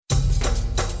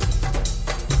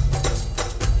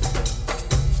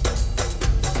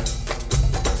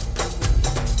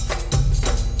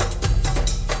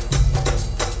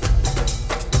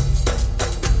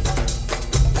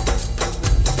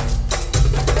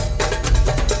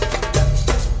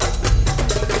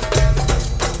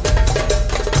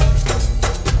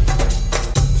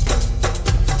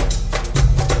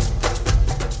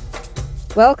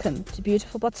Welcome to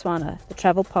Beautiful Botswana, the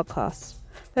travel podcast,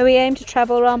 where we aim to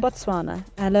travel around Botswana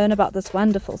and learn about this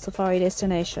wonderful safari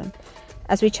destination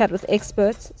as we chat with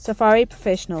experts, safari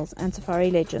professionals and safari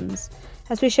legends,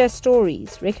 as we share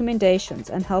stories,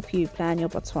 recommendations and help you plan your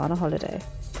Botswana holiday.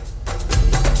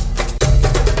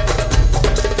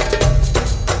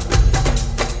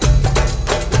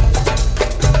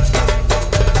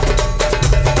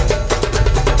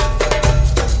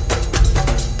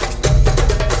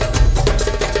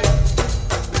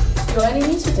 Joining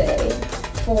me today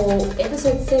for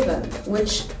episode 7,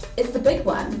 which is the big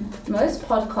one. Most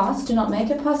podcasts do not make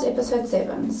it past episode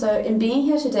 7. So in being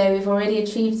here today, we've already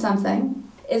achieved something.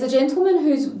 Is a gentleman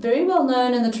who's very well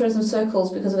known in the tourism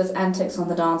circles because of his antics on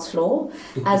the dance floor,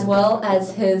 as well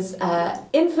as his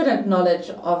infinite knowledge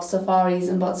of safaris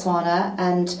in Botswana,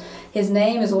 and his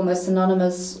name is almost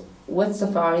synonymous with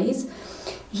safaris.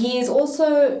 He is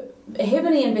also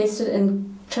heavily invested in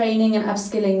training and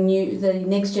upskilling the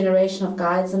next generation of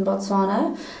guides in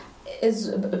Botswana. Is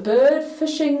bird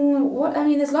fishing,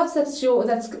 there's lots that's your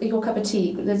cup of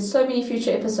tea. There's so many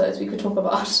future episodes we could talk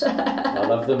about. I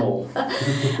love them all.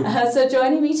 So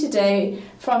joining me today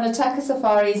from Lataka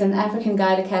Safaris and African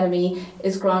Guide Academy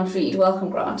is Grant Reid. Welcome,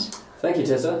 Grant. Thank you,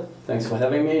 Tessa. Thanks for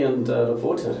having me and look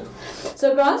forward to it.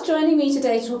 So Grant's joining me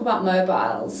today to talk about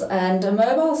mobiles. And a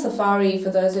mobile safari, for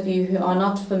those of you who are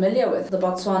not familiar with the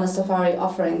Botswana safari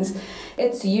offerings,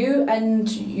 it's you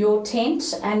and your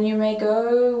tent, and you may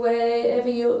go wherever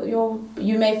you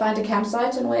may find a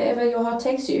campsite and wherever your heart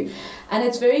takes you. And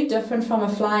it's very different from a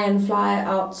fly-in,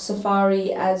 fly-out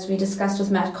safari as we discussed with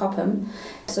Matt Copham.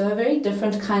 So a very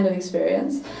different kind of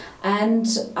experience. And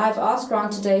I've asked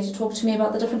Grant today to talk to me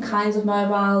about the different kinds of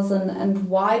mobiles and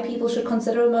why people should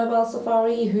consider a mobile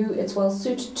safari, who it's well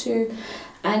suited to,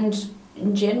 and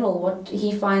in general what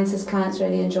he finds his clients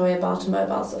really enjoy about a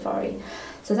mobile safari.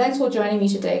 So thanks for joining me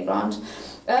today, Grant.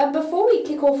 Before we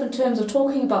kick off in terms of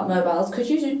talking about mobiles, could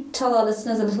you tell our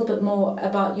listeners a little bit more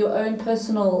about your own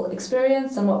personal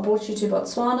experience and what brought you to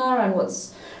Botswana and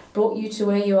what's brought you to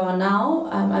where you are now?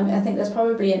 I think there's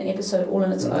probably an episode all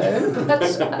on its own, but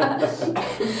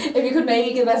if you could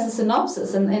maybe give us a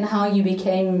synopsis and how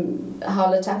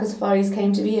Lataka Safaris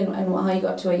came to be and how you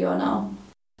got to where you are now.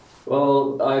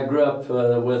 Well, I grew up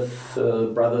with a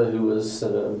brother who was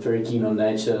very keen on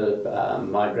nature.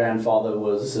 My grandfather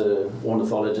was an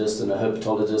ornithologist and a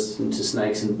herpetologist into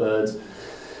snakes and birds.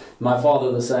 My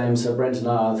father the same, so Brent and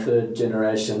I are third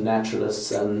generation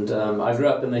naturalists, and I grew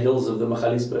up in the hills of the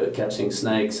Magaliesberg catching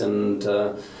snakes, and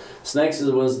snakes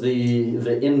was the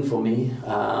in for me,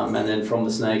 and then from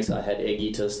the snakes I had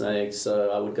egg-eater snakes,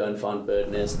 so I would go and find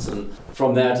bird nests, and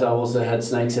from that I also had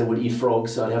snakes that would eat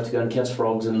frogs, so I'd have to go and catch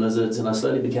frogs and lizards, and I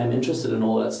slowly became interested in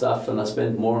all that stuff, and I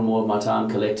spent more and more of my time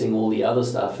collecting all the other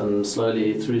stuff, and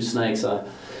slowly through snakes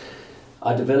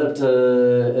I developed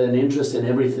an interest in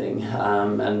everything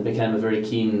and became a very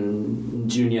keen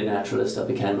junior naturalist. I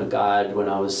became a guide when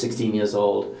I was 16 years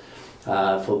old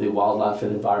for the Wildlife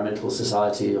and Environmental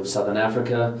Society of Southern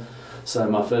Africa. So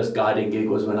my first guiding gig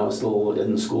was when I was still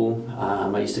in school.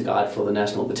 I used to guide for the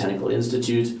National Botanical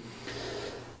Institute.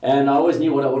 And I always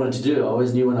knew what I wanted to do. I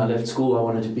always knew when I left school I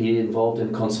wanted to be involved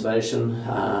in conservation.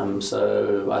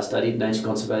 So I studied nature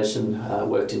conservation,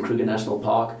 worked in Kruger National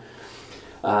Park.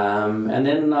 And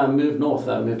then I moved north.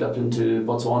 I moved up into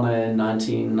Botswana in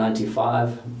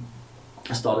 1995.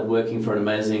 I started working for an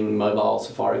amazing mobile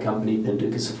safari company,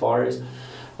 Penduka Safaris,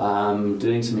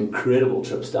 doing some incredible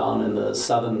trips down in the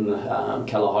southern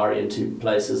Kalahari into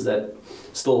places that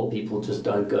still people just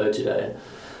don't go today.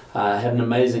 I had an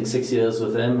amazing 6 years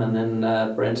with them, and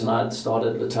then Brent and I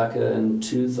started Lataka in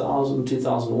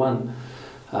 2001.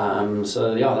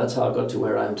 So that's how I got to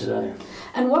where I am today.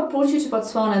 And what brought you to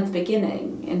Botswana at the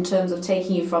beginning, in terms of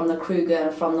taking you from the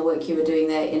Kruger, from the work you were doing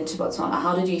there, into Botswana?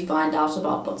 How did you find out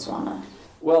about Botswana?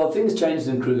 Well, things changed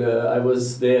in Kruger. I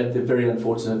was there at the very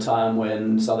unfortunate time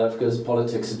when South Africa's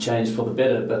politics had changed for the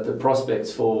better, but the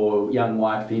prospects for young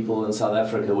white people in South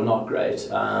Africa were not great.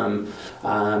 Then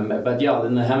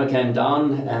the hammer came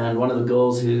down, and one of the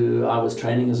girls who I was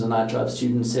training as a night drive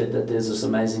student said that there's this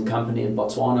amazing company in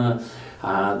Botswana.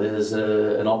 There's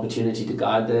an opportunity to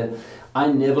guide there. I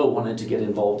never wanted to get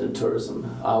involved in tourism.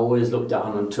 I always looked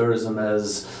down on tourism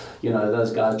as,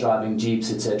 those guys driving jeeps,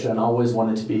 etc. And I always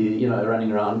wanted to be,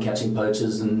 running around catching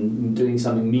poachers and doing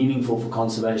something meaningful for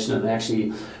conservation and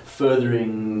actually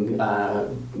furthering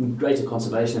greater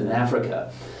conservation in Africa.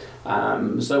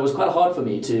 So it was quite hard for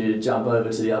me to jump over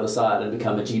to the other side and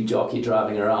become a jeep jockey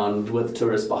driving around with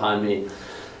tourists behind me.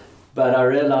 But I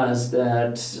realized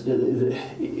that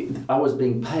I was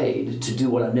being paid to do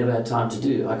what I never had time to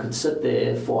do. I could sit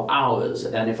there for hours,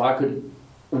 and if I could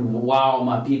wow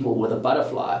my people with a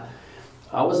butterfly.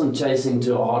 I wasn't chasing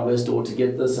to a hardware store to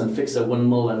get this and fix a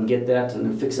windmill and get that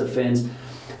and fix a fence.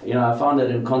 I found that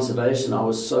in conservation I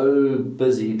was so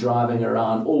busy driving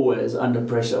around, always under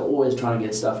pressure, always trying to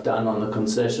get stuff done on the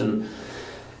concession,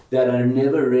 that I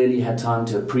never really had time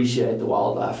to appreciate the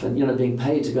wildlife. And being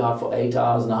paid to go out for 8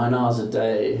 hours, 9 hours a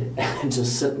day and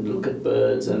just sit and look at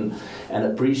birds and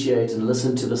appreciate and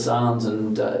listen to the sounds.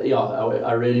 And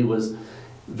I really was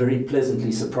very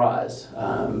pleasantly surprised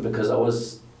because I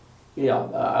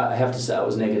have to say I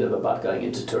was negative about going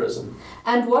into tourism.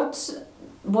 And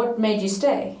what made you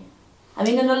stay? I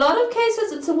mean, in a lot of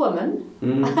cases, it's a woman.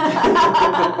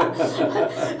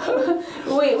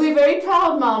 We're very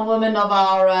proud, man, women, of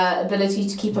our ability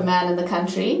to keep a man in the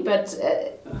country. But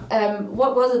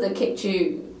what was it that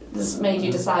made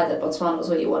you decide that Botswana was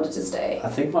where you wanted to stay? I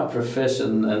think my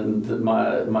profession and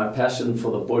my passion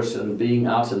for the bush and being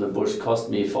out in the bush cost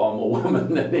me far more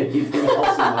women than anything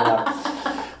else in my life.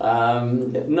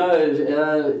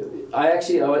 I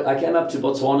came up to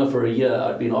Botswana for a year.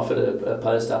 I'd been offered a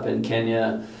post up in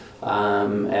Kenya,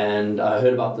 and I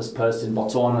heard about this post in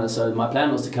Botswana. So my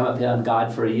plan was to come up here and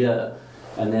guide for a year,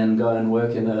 and then go and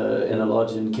work in a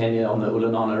lodge in Kenya on the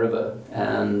Ulanana River.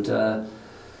 And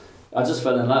I just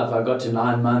fell in love. I got to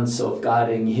 9 months of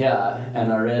guiding here,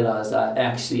 and I realized I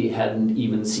actually hadn't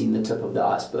even seen the tip of the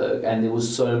iceberg, and there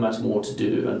was so much more to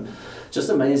do, and just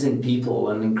amazing people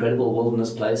and incredible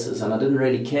wilderness places. And I didn't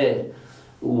really care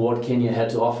what Kenya had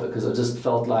to offer, because I just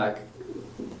felt like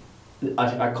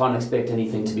I can't expect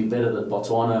anything to be better than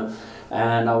Botswana.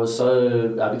 And I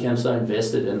became so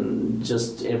invested in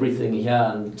just everything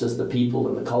here and just the people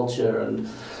and the culture, and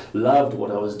loved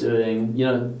what I was doing.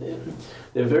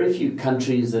 There are very few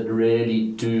countries that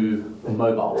really do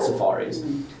mobile safaris.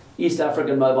 East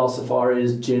African mobile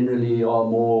safaris generally are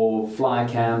more fly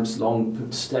camps, long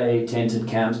stay tented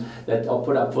camps that are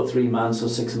put up for 3 months or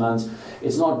 6 months.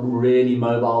 It's not really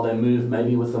mobile. They move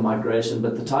maybe with the migration,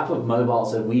 but the type of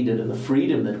mobiles that we did and the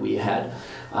freedom that we had,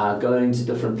 going to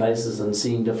different places and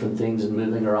seeing different things and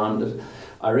moving around,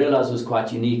 I realized was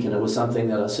quite unique, and it was something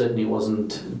that I certainly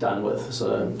wasn't done with.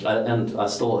 And I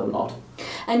still am not.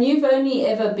 And you've only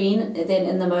ever been then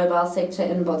in the mobile sector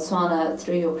in Botswana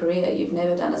through your career? You've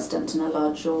never done a stint in a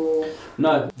lodge or...?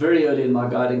 No, very early in my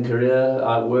guiding career,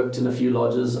 I worked in a few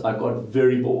lodges. I got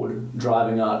very bored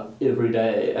driving out every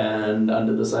day, and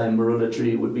under the same marula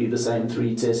tree would be the same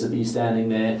 3 tesabe standing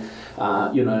there,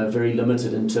 very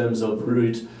limited in terms of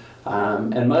route.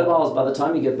 And mobiles, by the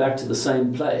time you get back to the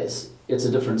same place, it's a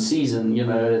different season,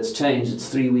 it's changed. It's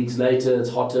 3 weeks later,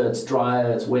 it's hotter, it's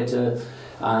drier, it's wetter.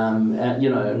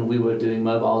 And we were doing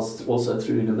mobiles also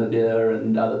through Namibia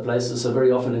and other places. So very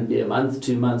often it'd be a month,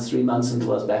 2 months, 3 months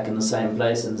until I was back in the same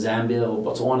place in Zambia or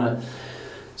Botswana.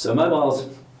 So mobiles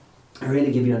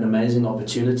really give you an amazing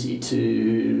opportunity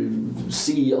to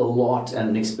see a lot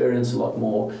and experience a lot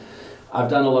more. I've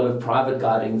done a lot of private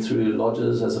guiding through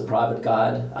lodges as a private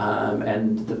guide,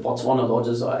 and the Botswana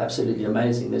lodges are absolutely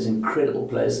amazing. There's incredible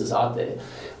places out there.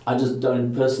 I just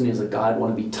don't personally as a guide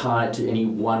want to be tied to any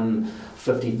one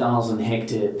 50,000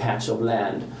 hectare patch of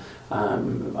land.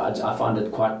 I find it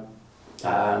quite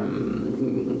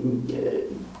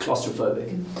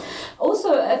claustrophobic.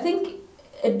 Also, I think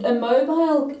a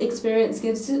mobile experience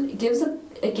gives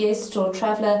a guest or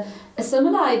traveller a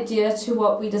similar idea to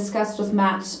what we discussed with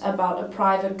Matt about a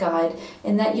private guide,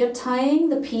 in that you're tying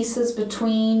the pieces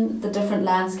between the different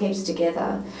landscapes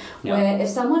together. Yeah. Where if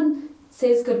someone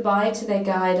says goodbye to their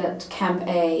guide at Camp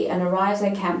A and arrives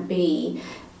at Camp B,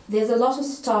 there's a lot of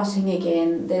starting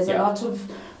again, there's a lot of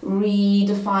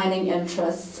redefining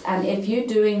interests, and if you're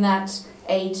doing that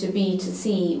A to B to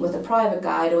C with a private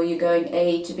guide, or you're going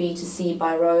A to B to C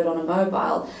by road on a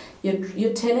mobile,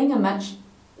 you're telling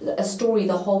a story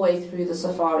the whole way through the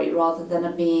safari, rather than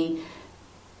it being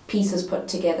pieces put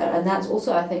together. And that's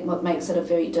also, I think, what makes it a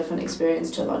very different experience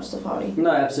to a lodge safari.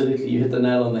 No, absolutely, you hit the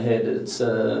nail on the head. It's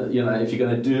if you're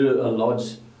going to do a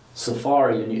lodge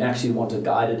safari and you actually want a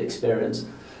guided experience,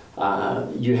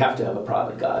 you have to have a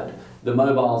private guide. The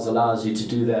mobiles allows you to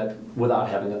do that without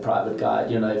having a private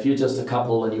guide. If you're just a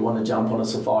couple and you want to jump on a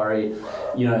safari,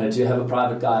 to have a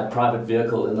private guide, private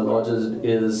vehicle in the lodges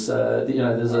is,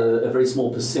 there's a very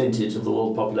small percentage of the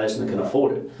world population that can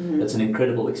afford it. Mm-hmm. It's an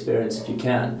incredible experience if you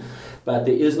can, but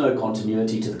there is no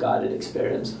continuity to the guided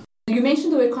experience. You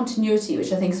mentioned the word continuity,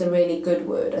 which I think is a really good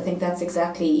word. I think that's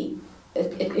exactly,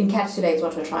 it encapsulates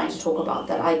what we're trying to talk about,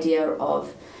 that idea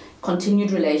of continued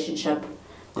relationship,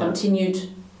 continued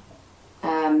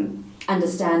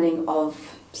understanding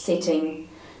of setting,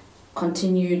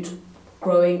 continued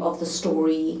growing of the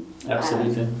story.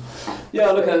 Absolutely.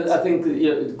 Yeah, look, I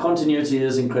think continuity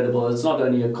is incredible. It's not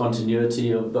only a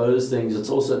continuity of those things, it's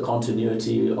also a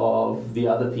continuity of the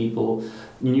other people,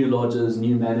 new lodgers,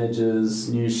 new managers,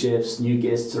 new chefs, new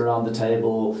guests around the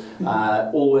table,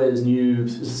 always new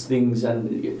things.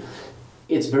 And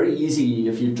it's very easy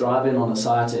if you drive in on a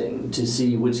sighting to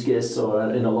see which guests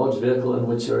are in a lodge vehicle and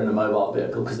which are in a mobile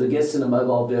vehicle, because the guests in a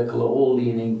mobile vehicle are all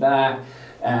leaning back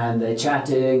and they're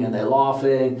chatting and they're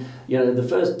laughing. The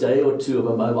first day or two of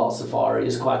a mobile safari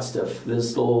is quite stiff.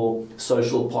 There's still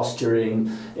social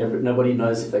posturing. Nobody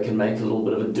knows if they can make a little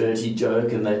bit of a dirty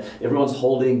joke, and everyone's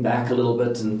holding back a little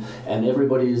bit, and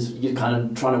everybody's kind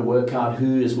of trying to work out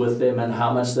who is with them and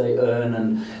how much they earn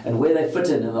and where they fit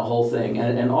in the whole thing.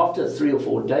 And after 3 or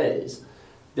 4 days,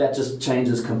 that just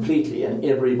changes completely, and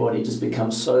everybody just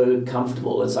becomes so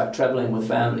comfortable. It's like traveling with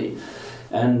family.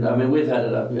 And I mean, we've had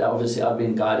it, obviously I've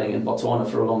been guiding in Botswana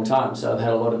for a long time, so I've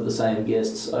had a lot of the same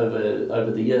guests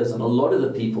over the years, and a lot of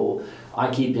the people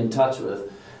I keep in touch with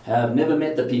have never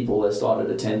met the people they started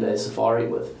a 10-day safari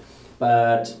with.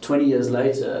 But 20 years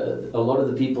later, a lot of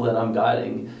the people that I'm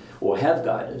guiding or have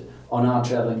guided are now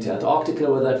traveling to Antarctica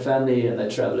with that family, and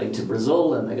they're traveling to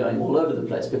Brazil, and they're going all over the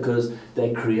place because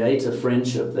they create a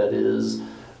friendship that is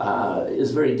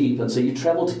very deep. And so you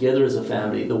travel together as a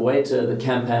family, the waiter, the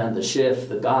campan, the chef,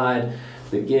 the guide,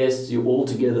 the guests, you're all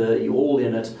together, you're all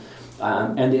in it,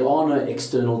 and there are no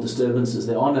external disturbances,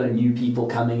 there are no new people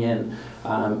coming in,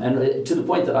 and to the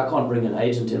point that I can't bring an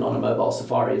agent in on a mobile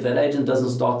safari. If that agent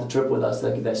doesn't start the trip with us,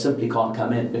 they simply can't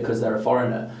come in because they're a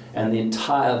foreigner, and the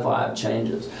entire vibe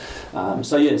changes.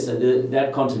 So yes,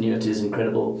 that continuity is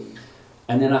incredible.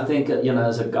 And then I think,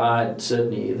 as a guide,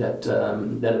 certainly that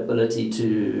ability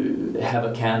to have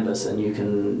a canvas, and you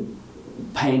can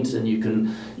paint, and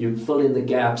you fill in the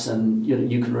gaps, and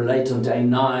you can relate on day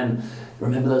 9.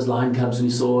 Remember those lion cubs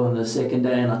we saw on the second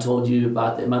day, and I told you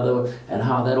about their mother and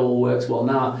how that all works. Well,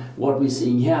 now what we're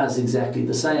seeing here is exactly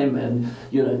the same, and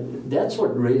that's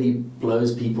what really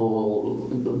blows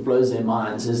their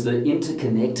minds, is the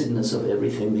interconnectedness of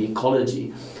everything, the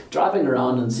ecology. Driving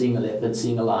around and seeing a leopard,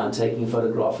 seeing a lion, taking a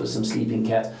photograph of some sleeping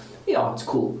cats, it's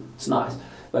cool, it's nice.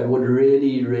 But what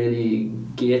really, really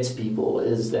gets people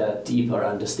is that deeper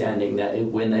understanding, that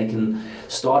when they can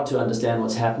start to understand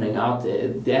what's happening out there,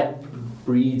 that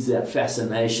breeds that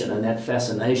fascination, and that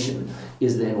fascination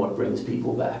is then what brings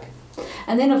people back.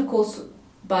 And then, of course,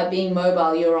 by being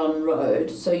mobile, you're on road,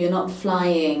 so you're not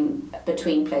flying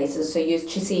between places, so you're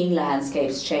seeing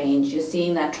landscapes change, you're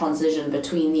seeing that transition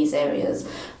between these areas,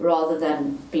 rather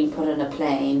than being put in a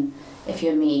plane, if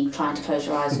you're me, trying to close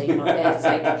your eyes so you're not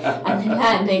airsick, and then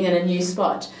landing in a new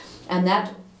spot. And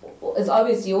that is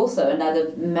obviously also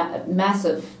another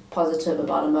massive positive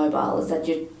about a mobile, is that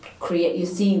you're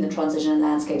seeing the transition in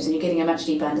landscapes, and you're getting a much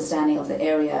deeper understanding of the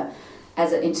area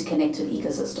as an interconnected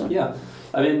ecosystem. Yeah.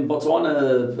 I mean,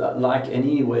 Botswana, like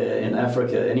anywhere in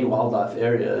Africa, any wildlife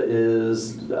area,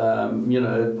 is,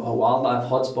 wildlife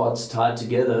hotspots tied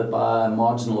together by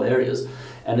marginal areas.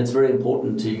 And it's very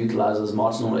important to utilize those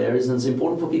marginal areas, and it's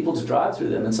important for people to drive through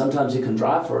them. And sometimes you can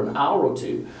drive for an hour or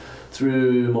two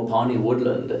through Mopani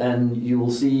woodland, and you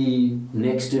will see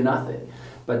next to nothing.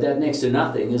 But that next to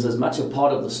nothing is as much a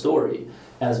part of the story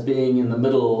as being in the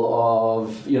middle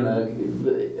of,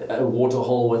 a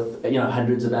waterhole with,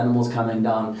 hundreds of animals coming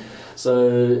down. So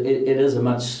it is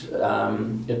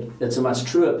it's a much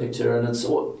truer picture, and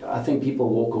I think people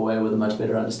walk away with a much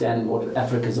better understanding of what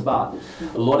Africa's about.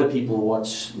 A lot of people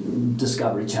watch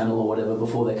Discovery Channel or whatever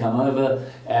before they come over,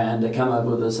 and they come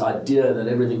over with this idea that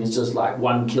everything is just like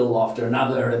one kill after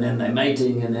another, and then they're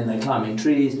mating, and then they're climbing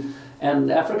trees.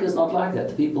 And Africa's not like that.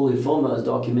 The people who film those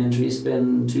documentaries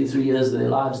spend 2-3 years of their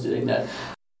lives doing that.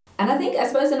 And I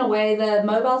suppose in a way the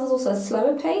mobiles is also a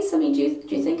slower pace. I mean, do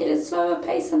you think it is slower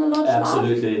pace than a lodge life?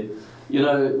 Absolutely.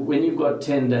 When you've got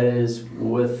 10 days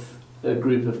with a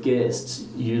group of guests,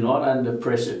 you're not under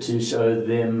pressure to show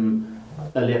them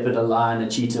a leopard, a lion, a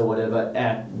cheetah, whatever,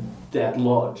 at that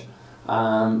lodge.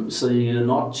 So you're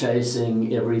not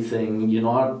chasing everything. You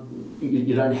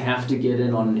don't have to get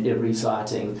in on every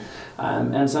sighting.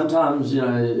 And sometimes,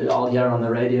 I'll hear on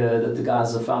the radio that the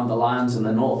guys have found the lions in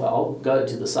the north. I'll go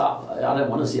to the south. I don't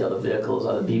want to see other vehicles,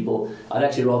 other people. I'd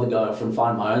actually rather go off and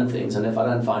find my own things. And if I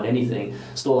don't find anything,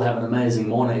 still have an amazing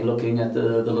morning looking at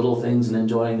the little things and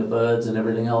enjoying the birds and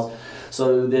everything else.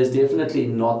 So there's definitely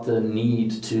not the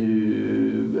need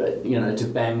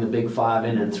to bang the big 5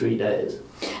 in 3 days.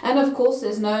 And of course,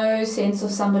 there's no sense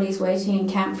of somebody's waiting in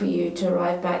camp for you to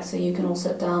arrive back so you can all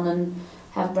sit down and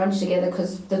have brunch together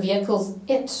because the vehicle's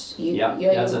it. You're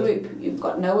a group. You've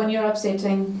got no one you're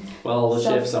upsetting. Well, the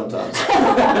chef sometimes.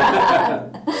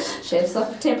 Chefs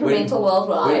are temperamental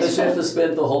worldwide. When the chef has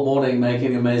spent the whole morning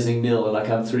making an amazing meal and I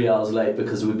come 3 hours late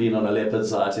because we've been on a leopard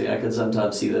sighting, I can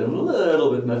sometimes see that a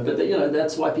little bit miffed. But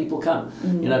that's why people come.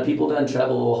 People don't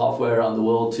travel halfway around the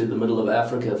world to the middle of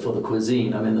Africa for the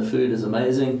cuisine. I mean, the food is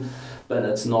amazing, but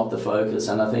it's not the focus.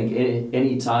 And I think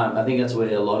any time, I think that's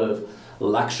where a lot of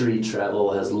luxury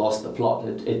travel has lost the plot.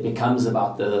 It becomes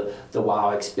about the wow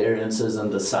experiences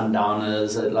and the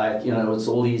sundowners, and it's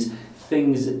all these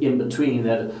things in between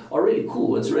that are really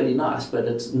cool. It's really nice, but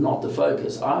it's not the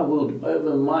focus. I would,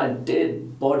 over my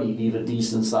dead body, leave a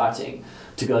decent sighting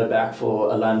to go back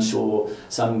for a lunch or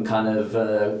some kind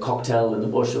of cocktail in the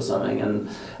bush or something. And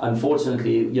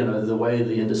unfortunately, the way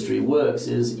the industry works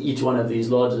is each one of these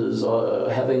lodges are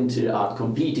having to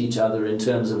outcompete each other in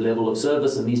terms of level of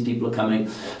service, and these people are coming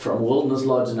from Wilderness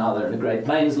Lodge and now they're in a Great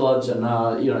Plains Lodge, and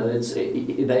now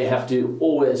they have to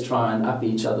always try and up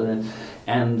each other,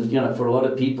 and for a lot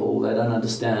of people, they don't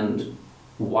understand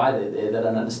why they're there. They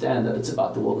don't understand that it's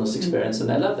about the wilderness experience, and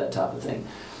they love that type of thing.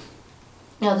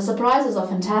 Now, the surprises are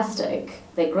fantastic.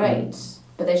 They're great,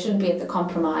 but they shouldn't be at the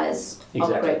compromise of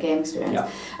a great game experience. Yeah.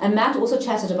 And Matt also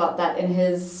chatted about that in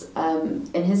his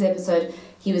episode.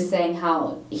 He was saying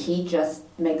how he just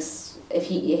makes, if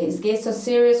his guests are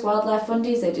serious wildlife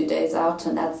fundies, they do days out,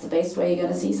 and that's the best way you're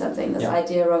going to see something. This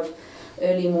idea of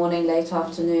early morning, late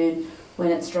afternoon, when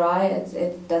it's dry,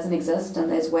 it doesn't exist, and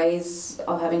there's ways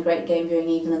of having great game viewing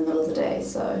even in the middle of the day.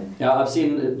 So I've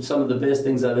seen some of the best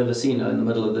things I've ever seen in the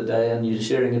middle of the day, and you're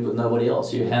sharing it with nobody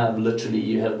else. You have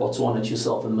Botswana to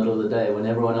yourself in the middle of the day when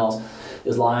everyone else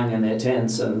is lying in their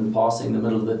tents and passing the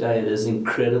middle of the day. There's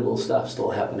incredible stuff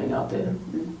still happening out there.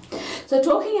 Mm-hmm. So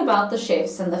talking about the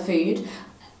chefs and the food,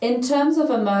 in terms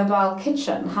of a mobile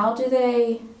kitchen, how do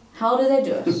they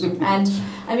do it? And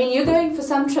I mean, you're going for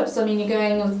some trips. I mean, you're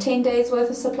going with 10 days worth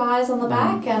of supplies on the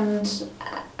back, and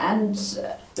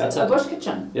that's a bush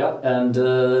kitchen. Yeah, and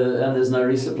there's no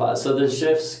resupply. So the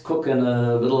chefs cook in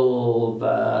a little.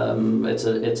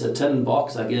 It's a tin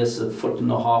box, I guess, 1.5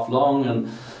 feet long and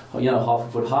half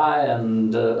a foot high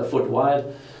and a foot wide.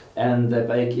 And they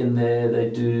bake in there. They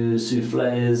do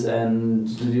souffles and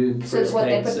do fresh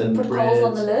cakes and put breads. Coals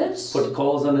on the lid. Put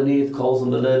coals underneath, coals on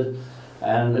the lid.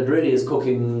 And it really is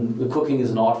cooking. The cooking is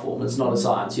an art form. It's not a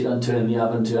science. You don't turn the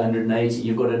oven to 180.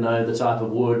 You've got to know the type of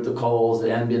wood, the coals,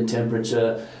 the ambient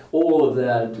temperature. All of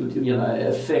that,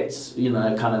 affects,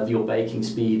 kind of your baking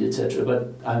speed, etc.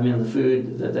 But I mean, the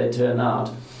food that they turn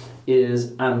out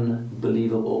is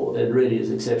unbelievable. It really is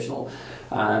exceptional.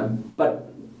 But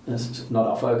it's not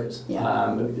our focus.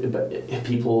 Yeah. But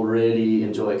people really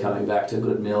enjoy coming back to a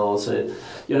good meal. So,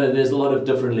 there's a lot of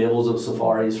different levels of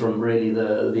safaris, from really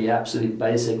the absolute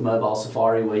basic mobile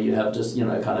safari where you have just,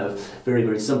 kind of very,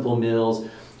 very simple meals,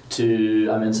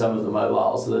 to, some of the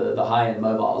mobiles, the high-end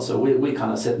mobiles. So we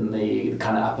kind of sit in the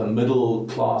kind of upper middle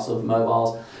class of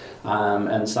mobiles.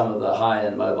 And some of the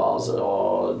high-end mobiles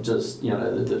are just,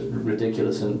 the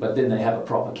ridiculous. But then they have a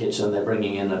proper kitchen. They're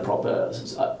bringing in a proper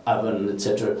oven,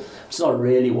 etc. It's not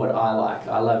really what I like.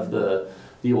 I love the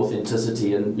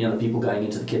authenticity and people going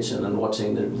into the kitchen and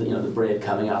watching the bread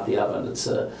coming out the oven. It's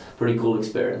a pretty cool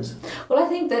experience. Well, I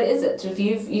think that is it.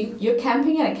 If you're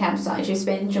camping at a campsite, you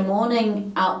spend your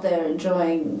morning out there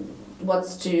enjoying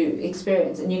what's to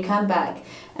experience, and you come back,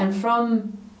 and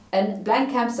from a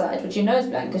blank campsite, which is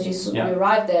blank because you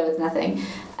arrived there with nothing,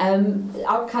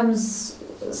 out comes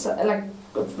like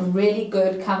really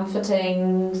good,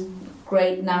 comforting,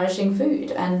 great, nourishing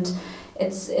food, and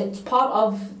it's part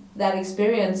of that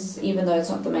experience. Even though it's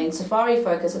not the main safari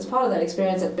focus, it's part of that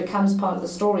experience. It becomes part of the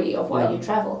story of why you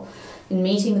travel, in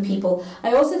meeting the people.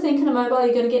 I also think in a mobile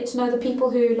you're going to get to know the people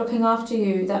who are looking after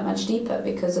you that much deeper,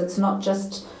 because it's not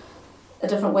just a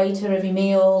different waiter every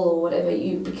meal or whatever.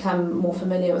 You become more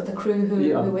familiar with the crew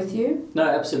who are with you. No,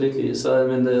 absolutely. So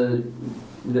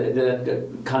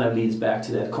that kind of leads back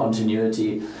to that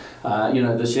continuity.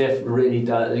 The chef really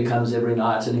he comes every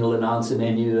night and he'll announce a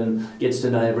menu and gets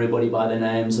to know everybody by their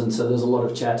names, and so there's a lot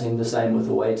of chatting. The same with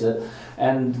the waiter,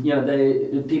 and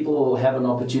people have an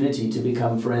opportunity to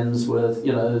become friends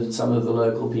with some of the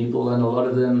local people, and a lot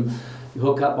of them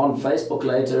hook up on Facebook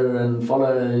later and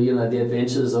follow the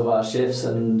adventures of our chefs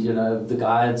and the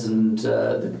guides and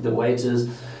the waiters.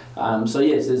 So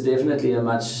yes, there's definitely a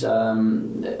much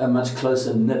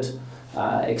closer knit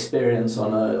experience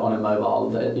on a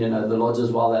mobile. The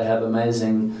lodges, while they have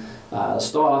amazing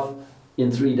staff,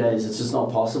 in 3 days it's just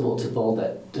not possible to build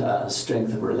that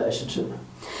strength of relationship.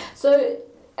 So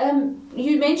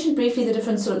You mentioned briefly the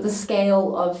different sort of the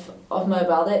scale of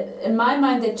mobile. In my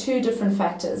mind, there are two different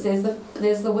factors. There's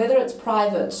the whether it's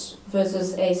private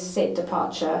versus a set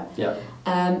departure. Yeah.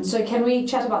 So can we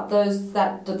chat about those,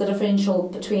 the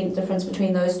difference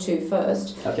between those two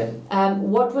first? Okay.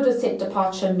 What would a set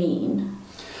departure mean?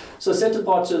 So set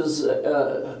departures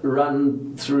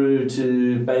run through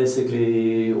to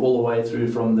basically all the way through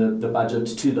from the budget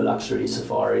to the luxury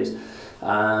safaris,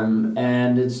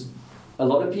 and it's a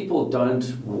lot of people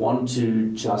don't want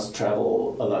to just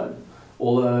travel alone.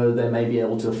 Although they may be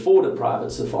able to afford a private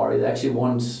safari, they actually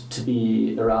want to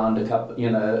be around a couple,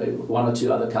 one or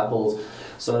two other couples.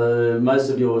 So most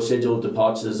of your scheduled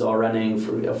departures are running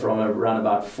from around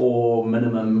about 4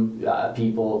 minimum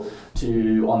people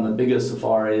to, on the bigger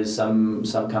safaris, some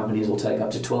companies will take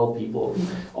up to 12 people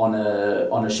on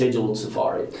a scheduled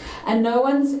safari. And no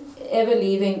one's ever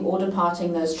leaving or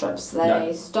departing those trips.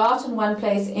 They start in one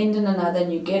place, end in another,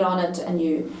 and you get on it and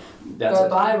you go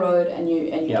by road and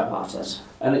you depart it.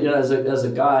 And as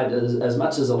a guide, as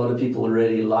much as a lot of people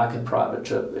really like a private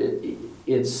trip,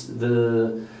 it's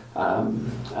the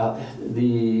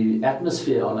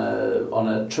atmosphere on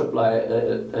a trip, like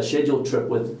a scheduled trip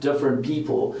with different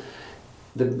people,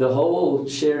 the whole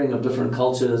sharing of different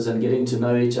cultures and getting to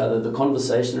know each other, the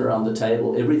conversation around the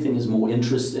table, everything is more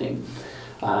interesting.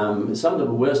 Some of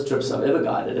the worst trips I've ever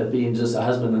guided have been just a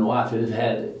husband and wife who've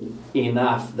had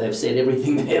enough. They've said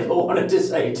everything they ever wanted to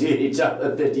say to each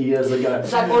other 30 years ago.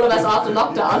 It's like all of us after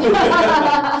lockdown.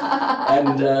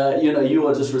 And you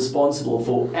are just responsible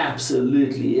for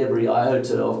absolutely every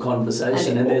iota of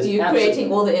conversation. And there's you're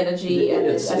creating all the energy.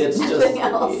 It's nothing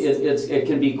else. It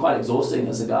can be quite exhausting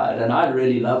as a guide. And I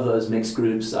really love those mixed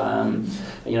groups. I've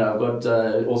got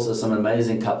also some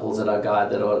amazing couples that I guide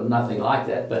that are nothing like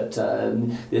that. But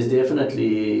there's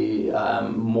definitely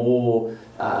more.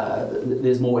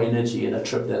 There's more energy in a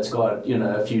trip that's got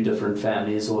a few different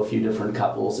families or a few different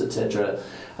couples, etc.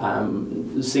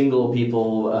 Single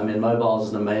people, mobile is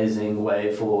an amazing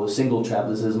way for single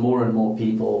travelers. There's more and more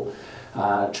people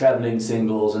traveling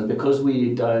singles, and because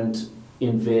we don't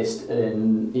invest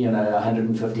in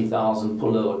 150,000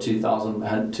 puller or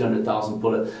 200,000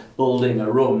 puller building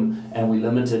a room, and we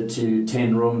limit it to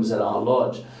 10 rooms at our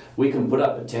lodge, we can put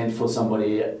up a tent for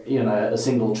somebody, a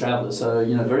single traveller. So,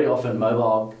 very often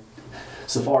mobile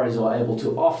safaris are able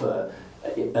to offer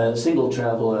a single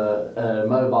traveller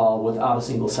mobile without a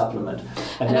single supplement.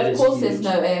 And of course there's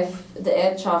no the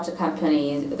air charter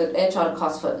company, the air charter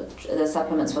costs for the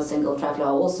supplements for single traveller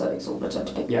are also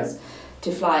exorbitant because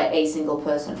to fly a single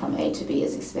person from A to B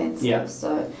is expensive. Yeah.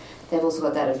 So they've also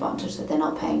got that advantage that they're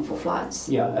not paying for flights.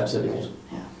 Yeah, absolutely.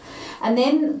 Yeah. And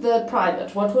then the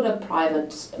private. What would a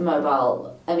private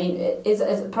mobile? Is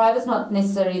private's not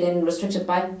necessarily then restricted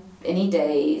by any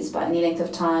days, by any length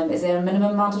of time? Is there a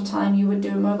minimum amount of time you would do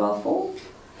a mobile for?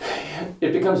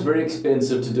 It becomes very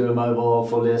expensive to do a mobile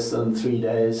for less than 3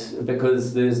 days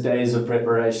because there's days of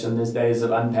preparation, there's days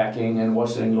of unpacking and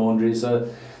washing laundry. So,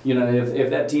 if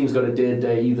that team's got a dead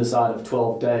day either side of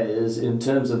 12 days, in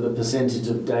terms of the percentage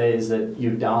of days that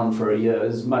you're down for a year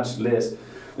is much less.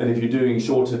 And if you're doing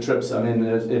shorter trips,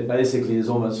 it basically is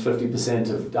almost 50%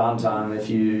 of downtime if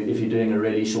you're doing a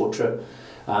really short trip.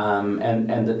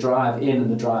 And the drive in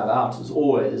and the drive out is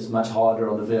always much harder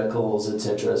on the vehicles,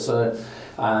 etc. So,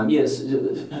 yes,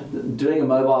 doing a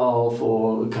mobile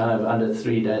for kind of under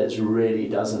 3 days really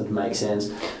doesn't make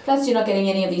sense. Plus, you're not getting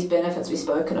any of these benefits we've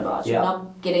spoken about. You're not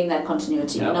getting that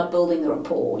continuity. You're not building the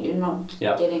rapport. You're not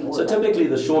getting all So typically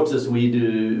the shortest we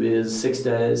do is 6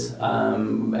 days,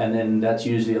 and then that's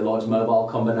usually a large mobile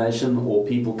combination or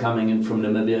people coming in from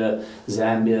Namibia,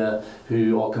 Zambia,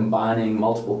 who are combining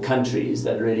multiple countries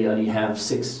that really only have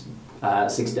 6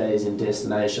 days in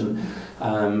destination.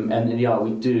 And then,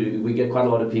 we get quite a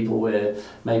lot of people where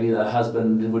maybe the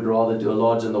husband would rather do a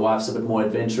lodge and the wife's a bit more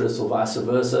adventurous or vice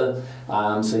versa.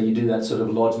 So you do that sort of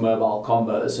lodge mobile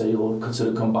combo. So you'll sort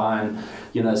of combine,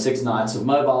 6 nights of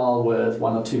mobile with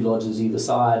 1 or 2 lodges either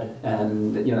side.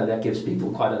 And, that gives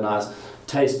people quite a nice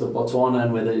taste of Botswana,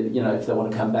 and whether, if they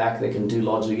want to come back, they can do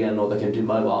lodge again or they can do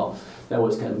mobile. They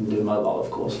always can do mobile, of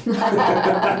course. Well,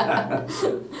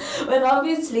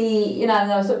 obviously,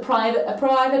 so a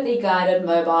privately guided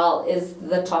mobile is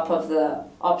the top of the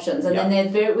options, and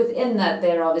then within that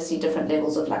there are obviously different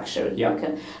levels of luxury. You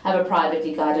can have a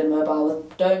privately guided mobile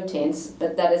with dome tents,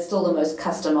 but that is still the most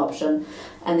custom option,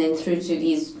 and then through to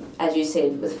these, as you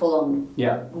said, with full-on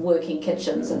working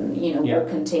kitchens and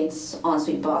walk-in tents,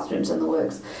 ensuite bathrooms, and the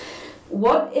works.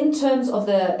 What, in terms of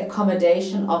the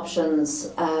accommodation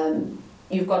options,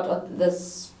 you've got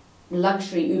this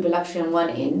luxury, uber luxury on one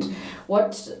end,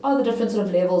 what are the different sort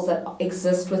of levels that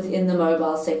exist within the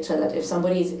mobile sector, that if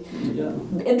somebody's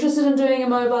interested in doing a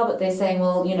mobile but they're saying,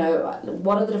 well,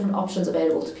 what are the different options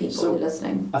available to people who are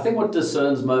listening? I think what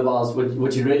discerns mobiles,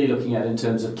 what you're really looking at in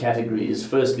terms of categories,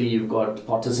 firstly you've got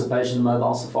participation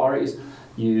mobile safaris.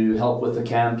 You help with the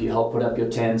camp, you help put up your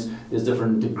tents. There's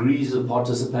different degrees of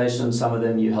participation. Some of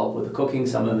them you help with the cooking,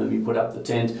 some of them you put up the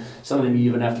tent, some of them you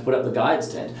even have to put up the guide's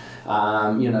tent.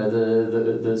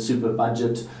 The super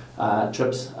budget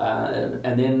trips.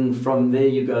 And then from there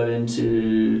you go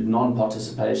into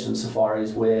non-participation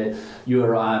safaris where you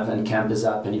arrive and camp is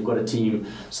up and you've got a team.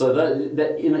 So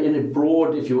that in a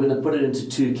broad, if you were going to put it into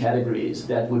two categories,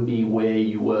 that would be where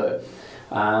you were.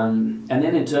 And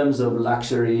then in terms of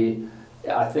luxury,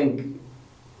 I think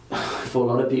for a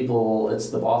lot of people it's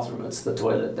the bathroom, it's the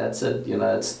toilet, that's it.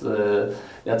 That's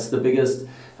the biggest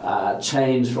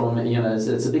change from,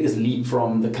 it's the biggest leap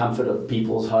from the comfort of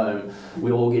people's home.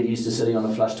 We all get used to sitting on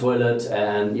a flush toilet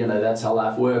and that's how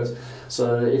life works.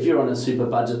 So if you're on a super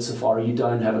budget safari, you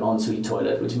don't have an ensuite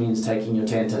toilet, which means taking your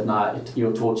tent at night,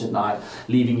 your torch at night,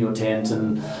 leaving your tent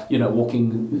and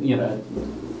walking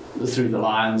through the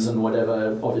lines and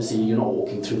whatever. Obviously you're not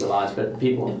walking through the lines, but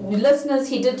people... Listeners,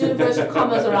 he did do inverted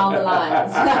commas around the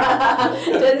lines.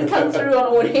 Didn't come through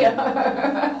on audio.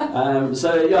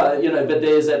 But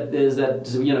there's that,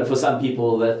 for some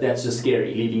people that's just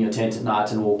scary, leaving your tent at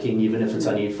night and walking, even if it's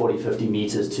only 40-50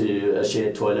 meters to a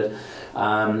shared toilet.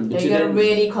 You're going to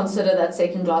really consider that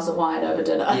second glass of wine over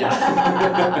dinner.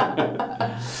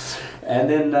 Yeah. And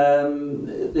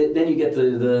then you get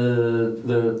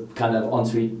the kind of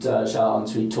ensuite shower,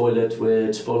 ensuite toilet,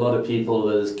 which for a lot of people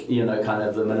is kind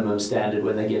of the minimum standard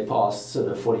when they get past sort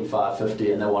of 45,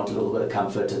 50 and they want a little bit of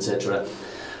comfort, etc.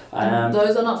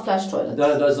 Those are not flush toilets.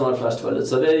 Those are not flush toilets.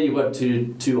 So there you've got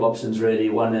two options really.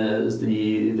 One is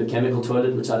the chemical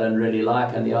toilet, which I don't really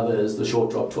like, and the other is the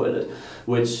short drop toilet,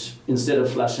 which instead of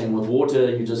flushing with water,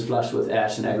 you just flush with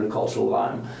ash and agricultural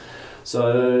lime.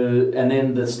 So, and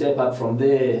then the step up from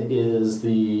there is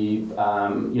the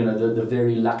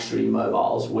very luxury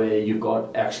mobiles where you've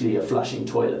got actually a flushing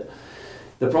toilet.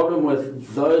 The problem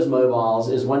with those mobiles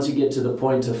is once you get to the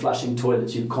point of flushing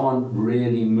toilets, you can't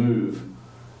really move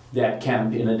that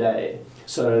camp in a day.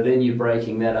 So then you're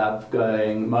breaking that up,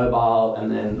 going mobile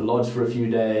and then lodge for a few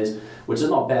days, which is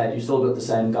not bad. You still got the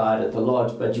same guide at the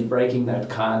lodge, but you're breaking that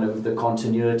kind of the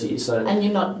continuity. So and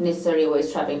you're not necessarily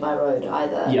always traveling by road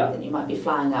either. Yeah. Then you might be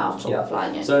flying out or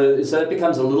flying in. So it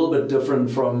becomes a little bit different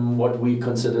from what we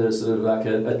consider sort of like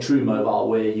a true mobile,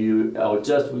 where you are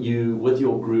just you with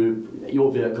your group,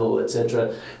 your vehicle,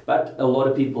 etc. But a lot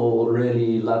of people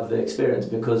really love the experience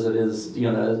because it is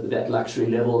that luxury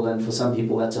level, and for some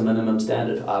people that's a minimum standard.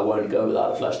 I won't go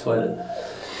without a flush toilet.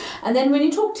 And then when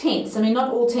you talk tents, I mean,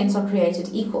 not all tents are created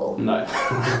equal. No.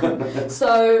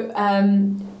 So,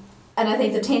 and I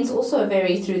think the tents also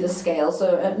vary through the scale.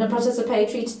 So in a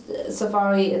participatory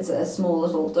safari, it's a small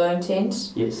little dome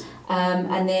tent. Yes.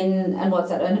 And what's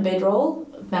that, and a bedroll?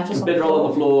 Mattress on the floor? Bedroll on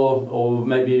the floor, or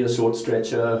maybe a short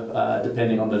stretcher,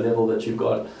 depending on the level that you've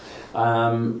got.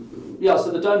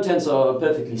 So the dome tents are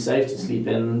perfectly safe to sleep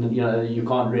in. You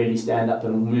can't really stand up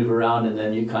and move around, and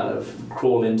then you kind of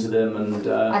crawl into them. And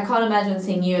I can't imagine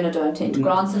seeing you in a dome tent.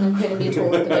 Grant's an incredibly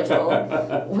tall individual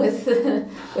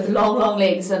with long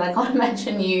legs, and I can't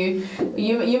imagine you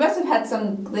must have had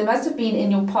there must have been in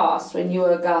your past when you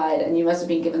were a guide, and you must have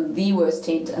been given the worst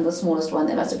tent and the smallest one.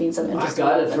 There must have been some interesting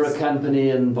I guided for a company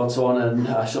in Botswana, and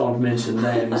I shan't mention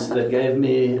names, that gave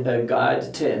me a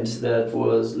guide tent that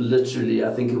was literally,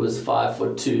 I think it was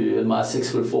 5'2", and my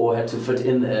 6'4" had to fit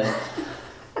in there.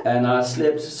 And I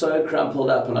slept so crumpled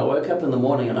up, and I woke up in the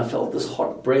morning and I felt this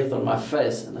hot breath on my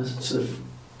face, and I sort of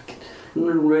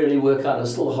didn't really work out. I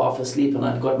was still half asleep, and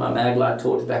I'd got my Maglite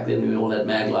torch. Back then we all had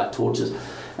Maglite torches.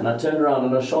 And I turned around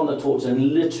and I shone the torch,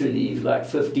 and literally like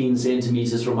 15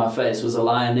 centimeters from my face was a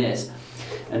lioness.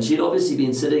 And she'd obviously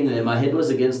been sitting there. My head was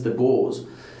against the gauze.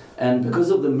 And because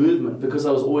of the movement, because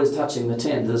I was always touching the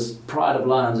tent, this pride of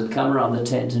lions had come around the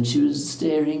tent, and she was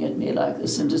staring at me like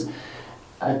this, and just,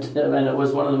 it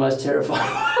was one of the most terrifying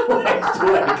ways to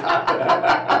wake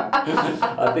up.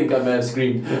 I think I may have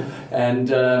screamed. And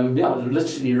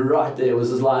literally right there was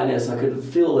this lioness. I could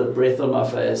feel the breath on my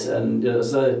face, and in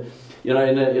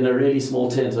a really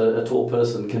small tent, a tall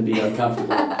person can be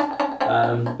uncomfortable.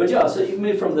 So you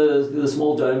move from the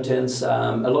small dome tents.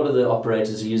 A lot of the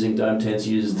operators are using dome tents,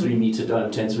 use 3-meter dome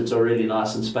tents, which are really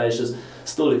nice and spacious.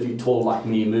 Still, if you're tall like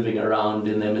me, moving around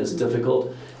in them is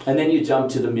difficult. And then you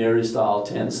jump to the Meru style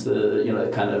tents, the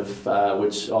kind of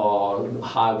which are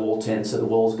high wall tents, so the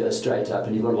walls go straight up,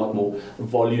 and you've got a lot more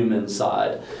volume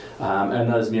inside.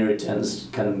 And those Meru tents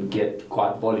can get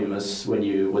quite voluminous when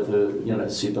you with a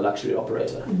super luxury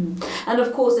operator. And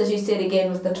of course, as you said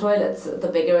again with the toilets, the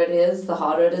bigger it is, the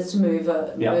harder it is to move.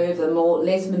 The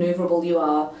less manoeuvrable you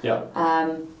are. Yeah.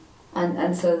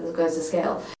 And so there goes the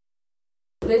scale.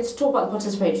 Let's talk about the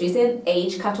participatory. Is there an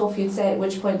age cutoff, you'd say, at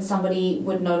which point somebody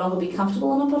would no longer be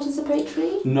comfortable in a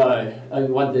participatory? No.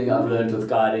 One thing I've learned with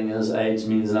guiding is age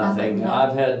means nothing. No.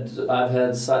 I've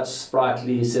had such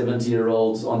sprightly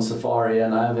 70-year-olds on safari,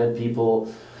 and I've had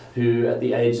people who at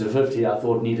the age of 50 I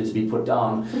thought needed to be put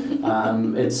down.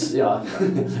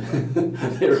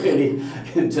 They're really,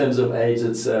 in terms of age,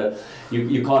 it's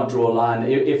you can't draw a line.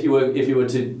 If you were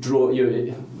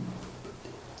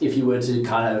to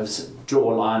kind of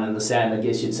draw a line in the sand, I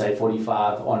guess you'd say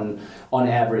 45 on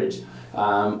average.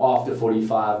 After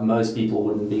 45, most people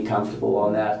wouldn't be comfortable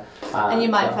on that. And you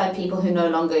might find people who no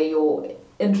longer your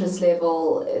interest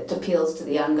level, it appeals to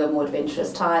the younger, more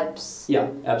adventurous types. Yeah,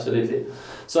 absolutely.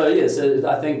 So yes,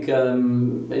 I think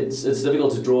it's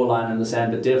difficult to draw a line in the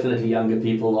sand, but definitely younger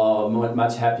people are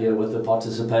much happier with the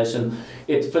participation.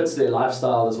 It fits their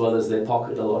lifestyle as well as their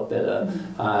pocket a lot better.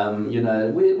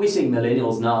 We're seeing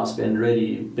millennials now spend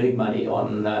really big money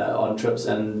on trips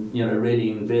and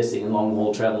really investing in long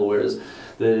haul travel, whereas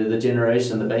the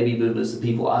generation, the baby boomers, the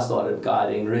people I started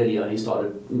guiding, really only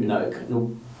started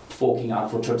forking out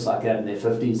for trips like that in their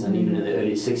 50s and even in their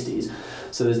early 60s.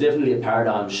 So there's definitely a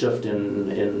paradigm shift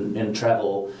in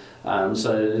travel.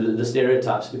 So the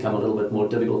stereotypes become a little bit more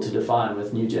difficult to define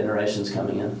with new generations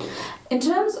coming in. In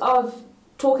terms of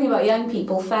talking about young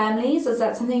people, families, is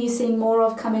that something you're seeing more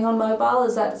of coming on mobile?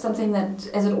 Is that something that,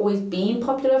 has it always been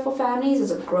popular for families? Is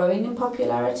it growing in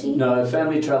popularity? No,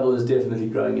 family travel is definitely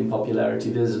growing in popularity.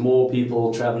 There's more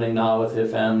people traveling now with their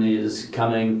families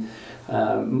coming.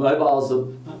 Mobiles,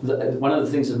 one of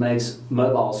the things that makes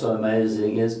mobile so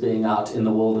amazing is being out in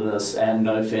the wilderness and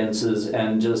no fences,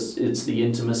 and just it's the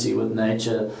intimacy with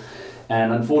nature.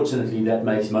 And unfortunately, that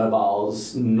makes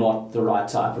mobiles not the right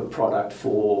type of product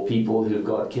for people who've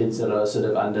got kids that are sort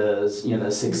of under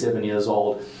 6-7 years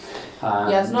old.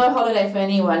 It's no holiday for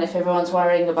anyone if everyone's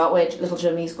worrying about where little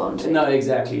Jimmy's gone to. No,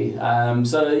 exactly.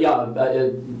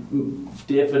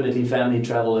 Definitely family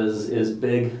travel is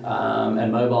big,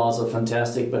 and mobiles are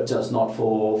fantastic, but just not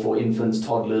for infants,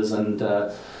 toddlers, and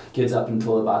kids up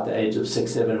until about the age of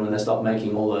 6-7 when they start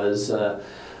making all those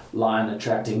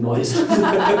lion-attracting noises.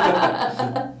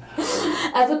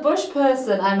 As a bush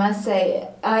person, I must say,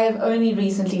 I have only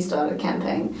recently started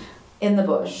camping in the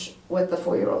bush with the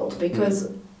 4-year-old because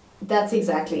that's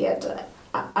exactly it.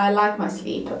 I like my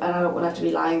sleep, and I don't want to have to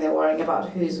be lying there worrying about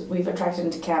who's we've attracted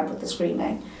into camp with the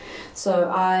screaming.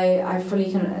 So I fully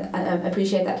can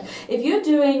appreciate that. If you're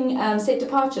doing set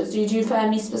departures, do you do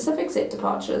family-specific set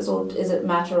departures, or is it a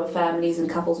matter of families and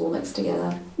couples all mixed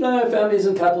together? No, families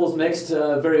and couples mixed.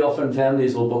 Very often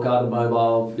families will book out a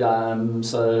mobile.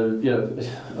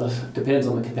 Depends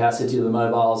on the capacity of the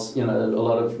mobiles. A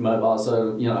lot of mobiles.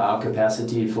 So our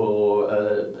capacity for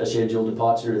a scheduled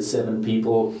departure is 7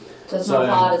 people. So it's not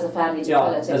hard as a family to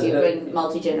fill it if you bring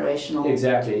multi-generational.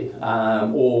 Exactly.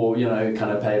 Or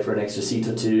kind of pay for an extra seat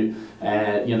or two,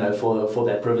 and for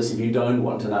that privacy if you don't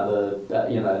want another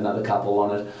couple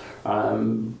on it.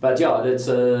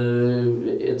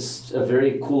 It's a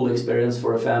very cool experience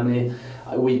for a family.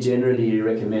 We generally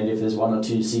recommend if there's 1 or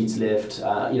 2 seats left,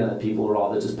 people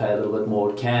rather just pay a little bit more.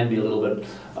 It can be a little bit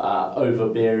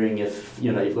overbearing if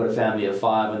you've got a family of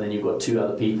 5 and then you've got 2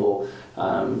 other people.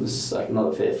 It's like not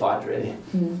a fair fight really.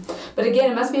 But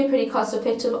again, it must be a pretty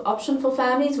cost-effective option for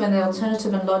families when the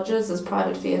alternative in lodges is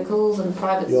private vehicles and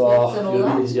private suites and all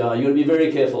that. You've got to be very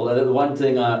careful. The one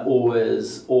thing I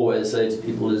always say to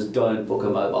people is don't book a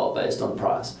mobile based on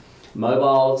price.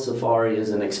 Mobile safari is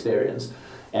an experience.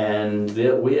 And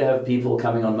we have people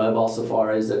coming on mobile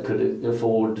safaris that could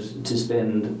afford to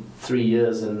spend 3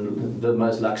 years in the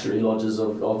most luxury lodges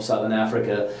of Southern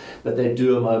Africa, but they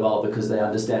do a mobile because they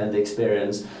understand the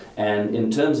experience. And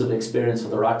in terms of experience for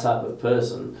the right type of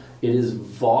person, it is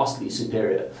vastly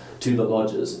superior to the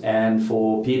lodges. And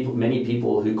for many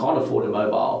people who can't afford a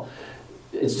mobile,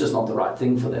 it's just not the right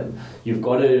thing for them. You've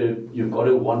got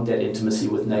to want that intimacy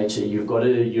with nature. You've got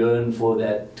to yearn for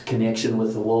that connection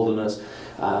with the wilderness.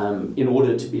 In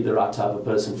order to be the right type of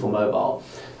person for mobile.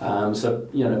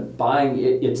 Buying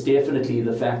it's definitely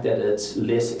the fact that it's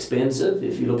less expensive.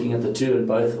 If you're looking at the two and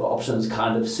both options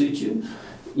kind of suit you,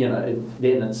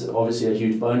 then it's obviously a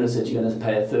huge bonus that you're going to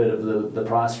pay a third of the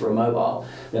price for a mobile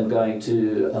than going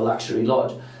to a luxury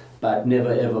lodge. but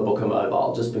never ever book a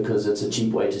mobile just because it's a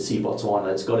cheap way to see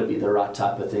Botswana. It's got to be the right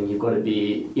type of thing. You've got to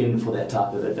be in for that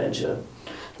type of adventure.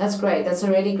 That's great. That's a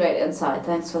really great insight.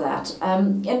 Thanks for that.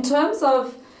 In terms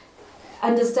of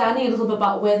understanding a little bit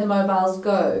about where the mobiles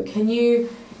go, can you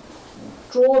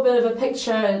draw a bit of a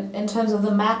picture in terms of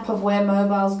the map of where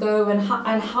mobiles go, and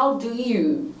how do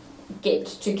you get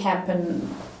to camp in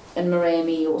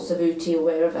Moremi or Savuti or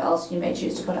wherever else you may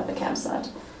choose to put up a campsite?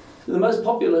 The most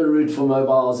popular route for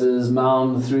mobiles is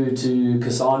Maun through to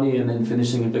Kasane and then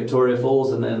finishing in Victoria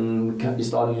Falls, and then you're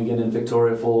starting again in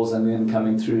Victoria Falls and then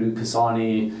coming through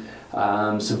Kasane,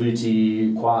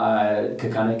 Savuti, Kwai,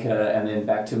 Kakanika, and then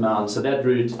back to Maun. So that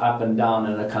route up and down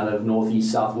in a kind of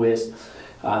northeast, southwest,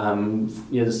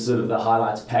 this is sort of the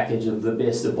highlights package of the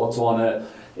best of Botswana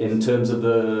in terms of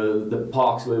the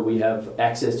parks where we have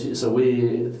access to. So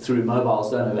we, through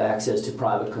mobiles, don't have access to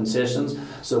private concessions.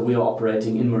 So we are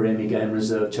operating in Moremi Game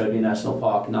Reserve, Chobe National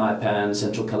Park, Naipan,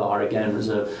 Central Kalahari Game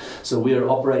Reserve. So we are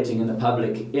operating in the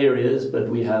public areas, but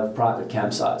we have private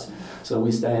campsites. So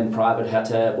we stay in private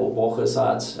hatab or bocha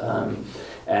sites.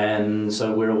 And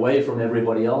so we're away from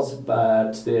everybody else,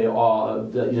 but there are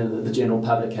the general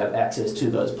public have access to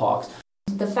those parks.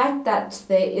 The fact that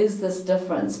there is this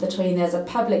difference between there's a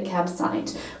public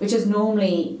campsite, which is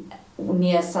normally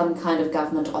near some kind of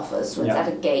government office, or it's at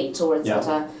a gate, or it's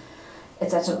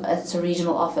at a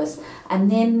regional office,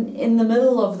 and then in the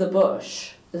middle of the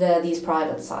bush there are these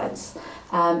private sites.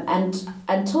 And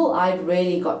until I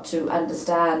really got to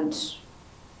understand,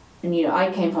 and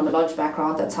I came from a lodge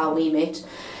background, that's how we met.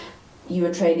 You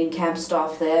were training camp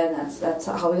staff there, and that's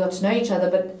how we got to know each other.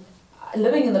 But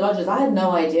living in the lodges, I had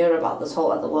no idea about this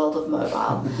whole other world of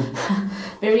mobile.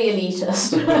 Very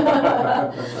elitist.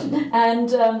 And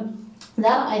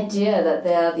that idea that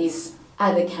there are these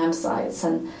other campsites,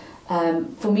 and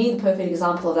for me the perfect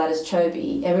example of that is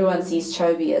Chobe. Everyone sees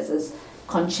Chobe as this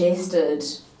congested,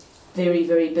 very,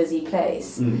 very busy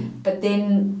place. But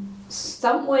then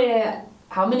somewhere,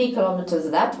 how many kilometers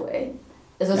that way,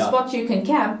 is a spot you can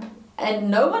camp,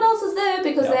 and no one else is there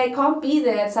because they can't be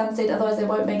there at sunset, otherwise they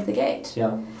won't make the gate.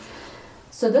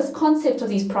 So this concept of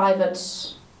these private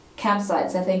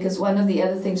campsites, I think, is one of the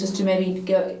other things, just to maybe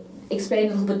explain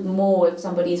a little bit more if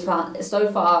somebody's found.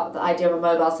 So far, the idea of a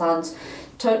mobile sounds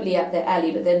totally up their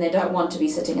alley, but then they don't want to be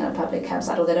sitting in a public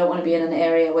campsite, or they don't want to be in an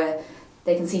area where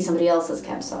they can see somebody else's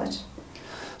campsite.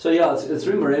 So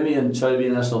through Moremi and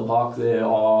Chobe National Park there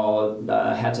are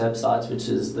HATAB sites, which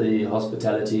is the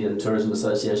Hospitality and Tourism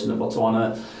Association of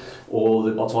Botswana, or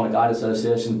the Botswana Guide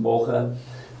Association, BOGA.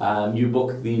 You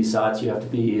book these sites, you have to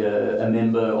be a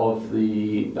member of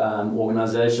the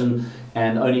organisation,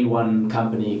 and only one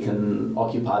company can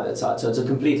occupy that site. So it's a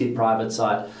completely private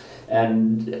site,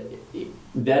 and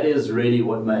that is really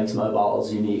what makes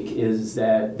mobiles unique, is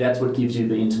that's what gives you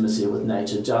the intimacy with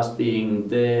nature, just being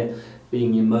there,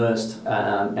 being immersed,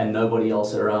 and nobody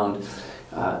else around.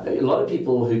 A lot of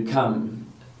people who come,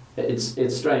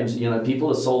 it's strange,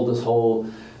 people are sold this whole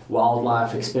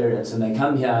wildlife experience, and they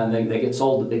come here and they get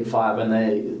sold the big five,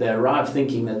 and they arrive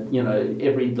thinking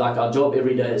that our job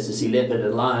every day is to see leopard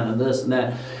and lion and this and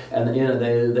that, and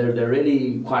they're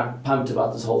really quite pumped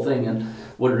about this whole thing. And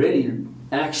what really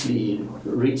actually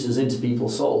reaches into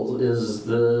people's souls is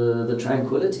the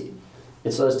tranquility.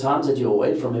 It's those times that you're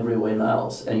away from everywhere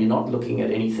else and you're not looking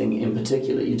at anything in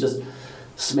particular. You're just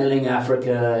smelling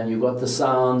Africa, and you've got the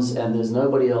sounds, and there's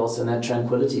nobody else, and that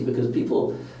tranquility, because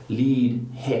people lead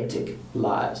hectic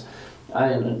lives.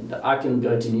 I can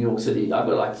go to New York City. I've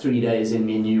got like 3 days in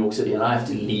me in New York City, and I have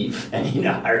to leave and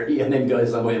hurry and then go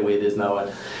somewhere where there's no one.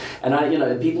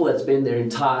 And people that spend their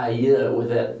entire year with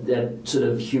that sort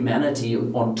of humanity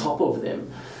on top of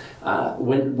them,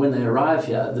 when they arrive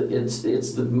here, it's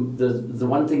the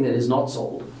one thing that is not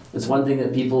sold. It's one thing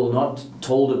that people are not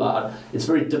told about. It's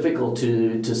very difficult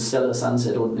to sell a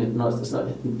sunset, or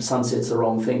sunset's the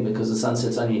wrong thing, because the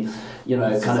sunset's only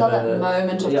kind of that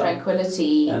moment of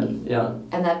tranquility and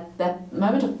that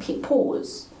moment of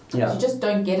pause. You just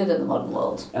don't get it in the modern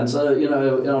world. And so,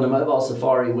 on a mobile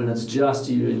safari, when it's just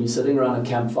you and you're sitting around a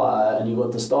campfire and you've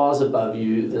got the stars above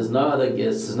you, there's no other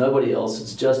guests, there's nobody else,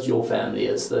 it's just your family,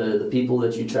 it's the people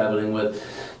that you're traveling with.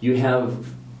 You have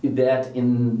that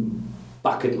in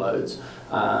bucket loads.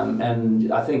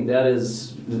 And I think that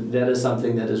is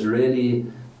something that is really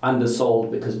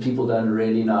undersold, because people don't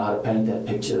really know how to paint that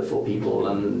picture for people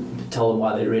and tell them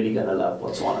why they're really going to love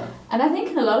Botswana. And I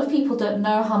think a lot of people don't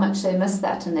know how much they miss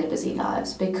that in their busy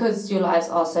lives, because your lives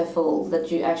are so full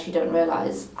that you actually don't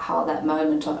realise how that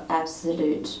moment of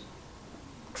absolute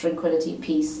tranquility,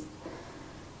 peace,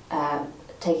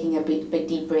 taking a big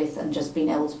deep breath and just being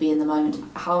able to be in the moment,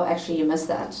 how actually you miss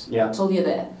that until you're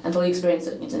there, until you experience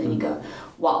it, and then you go,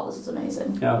 wow, this is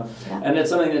amazing. Yeah, and it's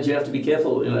something that you have to be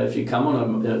careful. If you come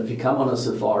on a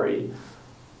safari,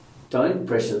 don't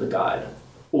pressure the guide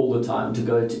all the time to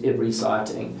go to every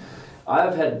sighting.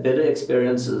 I've had better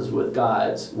experiences with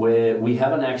guides where we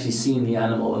haven't actually seen the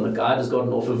animal, and the guide has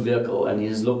gotten off a vehicle and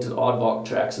he's looked at aardvark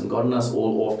tracks and gotten us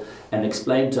all off and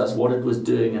explained to us what it was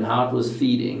doing and how it was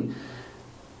feeding,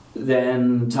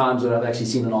 than times where I've actually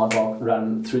seen an aardvark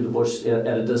run through the bush at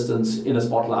a distance in a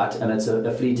spotlight and it's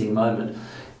a fleeting moment.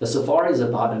 The safari is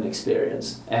about an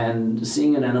experience, and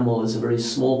seeing an animal is a very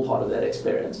small part of that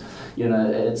experience.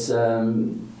 It's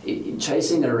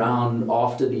chasing around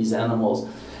after these animals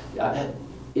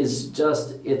is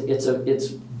just it's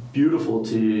beautiful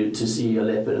to see a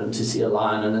leopard and to see a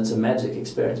lion, and it's a magic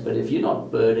experience. But if you're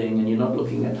not birding and you're not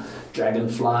looking at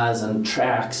dragonflies and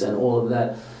tracks and all of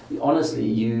that, honestly,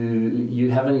 you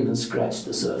haven't even scratched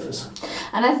the surface.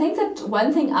 And I think that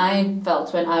one thing I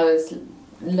felt when I was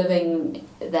living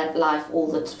that life all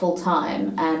the full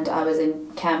time, and I was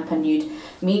in camp, and you'd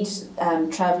meet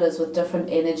travelers with different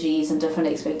energies and different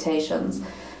expectations.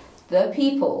 The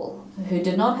people who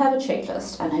did not have a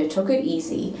checklist and who took it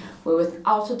easy were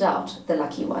without a doubt the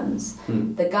lucky ones.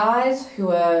 The guys who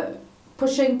were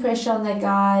pushing pressure on their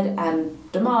guide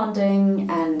and demanding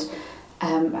and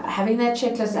having their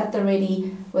checklist at the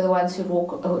ready were the ones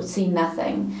who'd see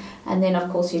nothing. And then, of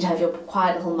course, you'd have your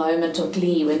quiet little moment of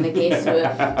glee when the guests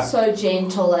were so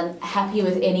gentle and happy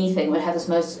with anything, would have this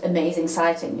most amazing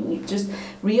sighting. And you just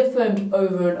reaffirmed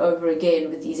over and over again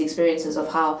with these experiences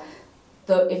of how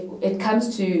if it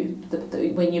comes to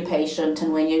when you're patient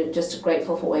and when you're just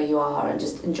grateful for where you are and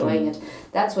just enjoying it,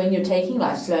 that's when you're taking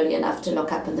life slowly enough to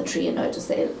look up in the tree and notice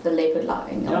the leopard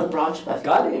lying on the branch above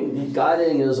you.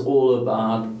 Guiding is all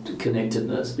about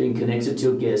connectedness, being connected to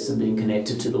your guests and being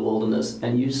connected to the wilderness.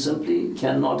 And you simply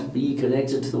cannot be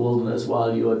connected to the wilderness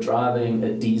while you are driving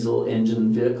a diesel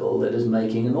engine vehicle that is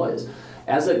making a noise.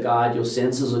 As a guide, your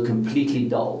senses are completely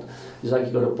dulled. It's like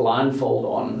you've got a blindfold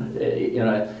on,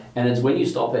 and it's when you're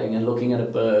stopping and looking at a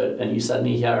bird and you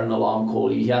suddenly hear an alarm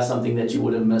call, you hear something that you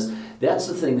would have missed. That's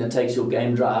the thing that takes your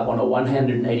game drive on a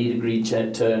 180-degree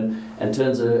turn and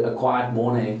turns a quiet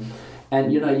morning.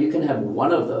 And, you can have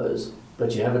one of those,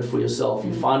 but you have it for yourself.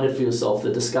 You find it for yourself.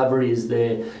 The discovery is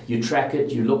there. You track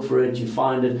it, you look for it, you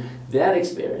find it. That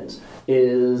experience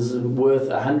is worth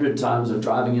 100 times of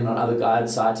driving in on other guide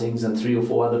sightings and 3 or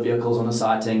 4 other vehicles on a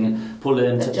sighting and pull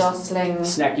in, jostling,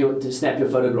 snap your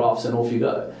photographs, and off you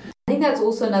go. I think that's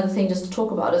also another thing just to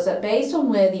talk about, is that based on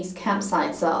where these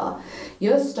campsites are,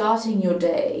 you're starting your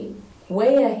day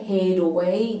way ahead or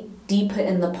way deeper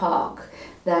in the park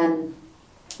than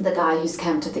the guy who's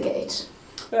camped at the gate.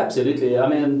 Absolutely. I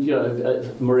mean,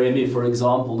 Moremi, for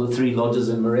example, the 3 lodges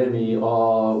in Moremi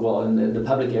in the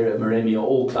public area of Moremi are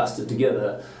all clustered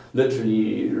together,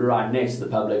 literally right next to the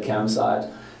public campsite.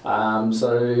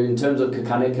 So in terms of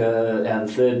Kakanika and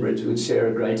Third Bridge, which share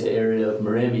a greater area of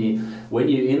Moremi, when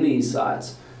you're in these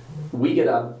sites, we get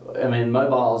up,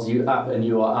 mobiles, you up and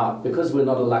you are out, because we're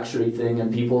not a luxury thing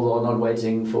and people are not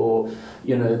waiting for,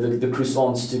 the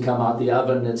croissants to come out the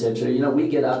oven, etc. We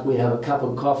get up, we have a cup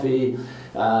of coffee,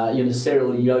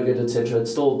 cereal, yogurt, etc.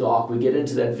 It's still dark. We get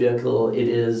into that vehicle. It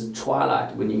is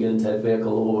twilight when you get into that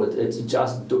vehicle, or it's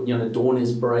just, dawn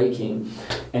is breaking,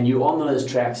 and you're on those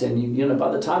tracks, and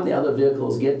by the time the other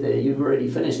vehicles get there, you've already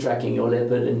finished tracking your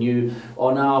leopard and you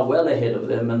are now well ahead of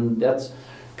them. And that's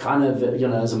kind of,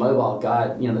 as a mobile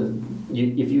guide,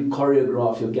 if you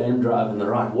choreograph your game drive in the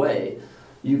right way,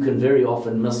 you can very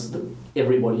often miss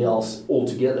everybody else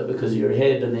altogether, because you're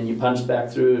ahead and then you punch back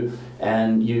through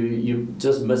and you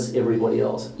just miss everybody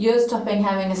else. You're stopping,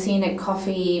 having a scenic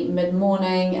coffee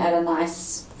mid-morning at a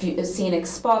nice scenic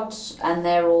spot, and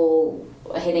they're all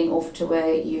heading off to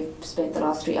where you've spent the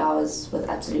last 3 hours with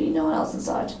absolutely no one else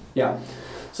inside. Yeah.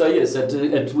 So yes,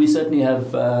 we certainly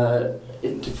have,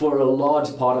 for a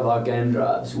large part of our game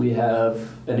drives, we have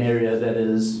an area that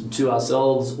is to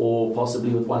ourselves, or possibly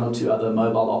with 1 or 2 other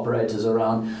mobile operators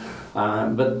around.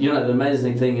 But the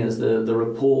amazing thing is the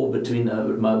rapport between the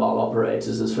mobile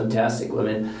operators is fantastic.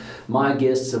 My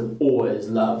guests have always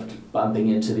loved bumping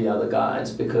into the other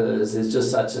guides, because there's just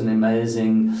such an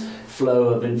amazing flow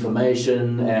of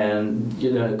information and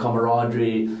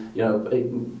camaraderie.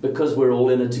 Because we're all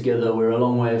in it together, we're a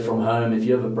long way from home. If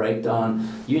you have a breakdown,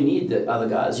 you need the other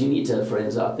guys, you need to have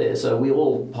friends out there. So we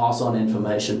all pass on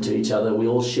information to each other, we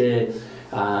all share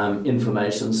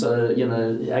information. So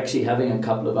actually having a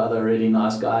couple of other really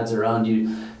nice guides around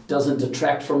you doesn't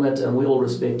detract from it, and we all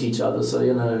respect each other. So,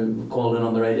 call in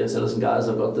on the radio and say, listen guys,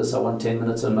 I've got this, I want 10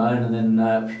 minutes on my own, and then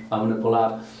I'm going to pull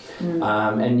out.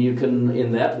 And you can,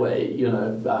 in that way,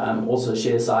 also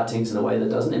share sightings in a way that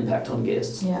doesn't impact on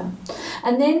guests. Yeah.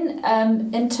 And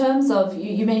then in terms of,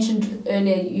 you mentioned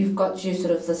earlier, you've got you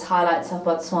sort of this highlights of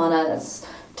Botswana that's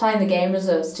tying the game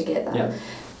reserves together. Yeah.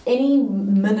 Any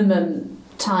minimum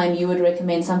time you would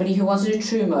recommend somebody who wants to do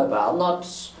true mobile, not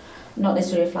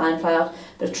necessarily fly in, fly out,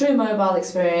 but a true mobile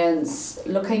experience,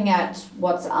 looking at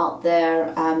what's out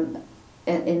there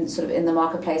in the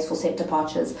marketplace for set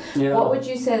departures. Yeah. What would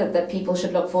you say that people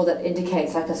should look for that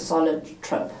indicates like a solid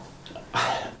trip?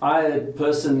 I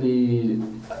personally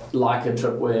like a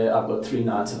trip where I've got 3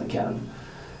 nights in a cabin.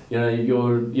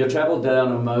 Your travel day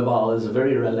on a mobile is a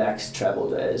very relaxed travel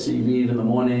day. So you leave in the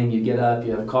morning, you get up,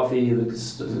 you have coffee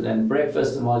and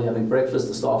breakfast, and while you're having breakfast,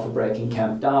 the staff are breaking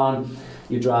camp down.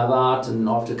 You drive out, and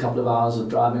after a couple of hours of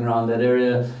driving around that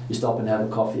area, you stop and have a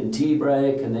coffee and tea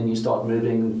break, and then you start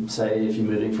moving, say if you're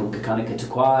moving from Kakanika to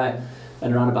Kwai,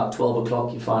 and around about 12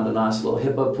 o'clock you find a nice little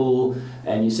hippo pool,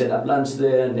 and you set up lunch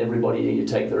there, and you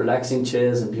take the relaxing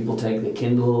chairs, and people take their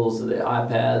Kindles or their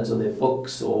iPads or their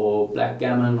books or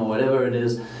backgammon or whatever it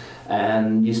is,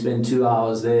 and you spend 2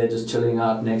 hours there just chilling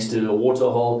out next to a water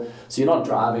hole. So you're not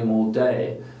driving all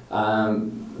day.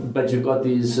 But you've got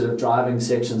these sort of driving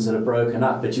sections that are broken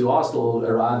up, but you are still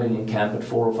arriving in camp at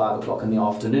 4 or 5 o'clock in the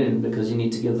afternoon, because you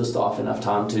need to give the staff enough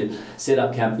time to set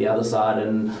up camp the other side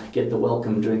and get the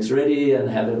welcome drinks ready and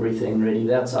have everything ready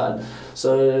that side.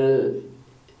 So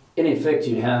in effect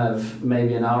you have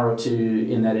maybe an hour or two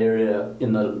in that area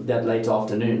in that late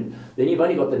afternoon. Then you've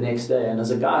only got the next day, and as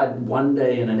a guide, one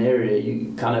day in an area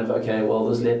you kind of, okay, well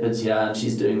this leopard's here and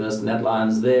she's doing this and that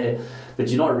lion's there, but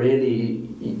you're not really...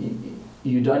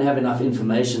 You don't have enough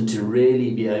information to really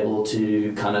be able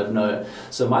to kind of know.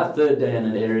 So my 3rd day in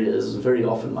an area is very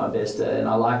often my best day, and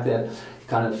I like that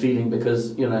kind of feeling,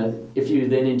 because if you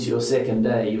then into your 2nd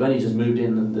day, you've only just moved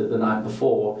in the night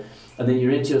before, and then you're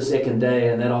into your 2nd day,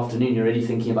 and that afternoon you're already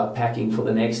thinking about packing for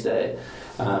the next day.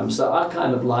 So I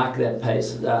kind of like that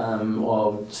pace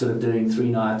of sort of doing 3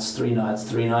 nights.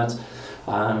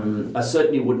 I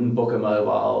certainly wouldn't book a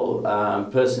mobile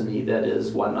personally that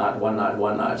is one night.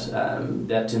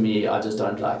 That to me, I just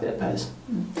don't like that pace.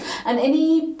 And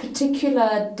any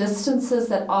particular distances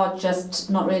that are just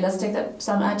not realistic that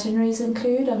some itineraries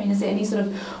include? I mean, is there any sort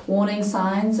of warning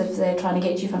signs if they're trying to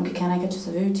get you from Kakanika to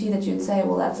Savuti that you'd say,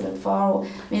 well, that's a bit far? Or, I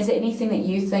mean, is there anything that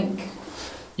you think?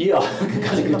 Yeah,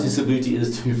 Kakanika to Savuti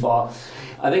is too far.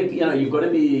 I think you've got to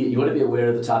be aware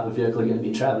of the type of vehicle you're going to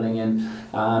be travelling in.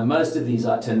 Most of these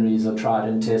itineraries are tried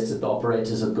and tested. The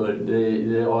operators are good.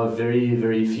 There are very,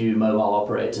 very few mobile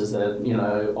operators that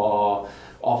are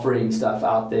offering stuff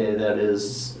out there that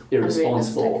is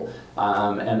irresponsible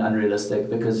and unrealistic,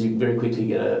 because you very quickly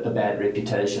get a bad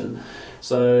reputation.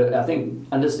 So I think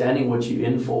understanding what you're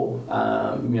in for,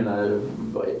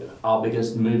 our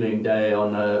biggest moving day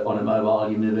on a mobile,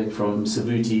 you're moving from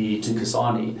Savuti to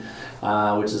Kasane,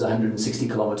 which is a 160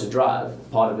 kilometre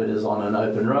drive. Part of it is on an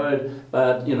open road,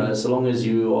 but so long as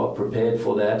you are prepared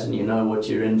for that and you know what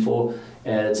you're in for,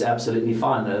 it's absolutely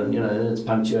fine. And it's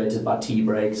punctuated by tea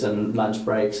breaks and lunch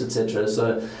breaks, etc.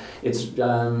 So it's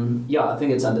I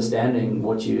think it's understanding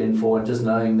what you're in for and just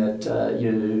knowing that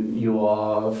you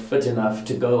are fit enough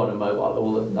to go on a mobile.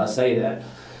 Well, I say that,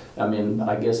 I mean,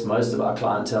 I guess most of our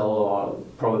clientele are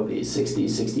probably 60,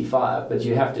 65, but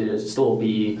you have to still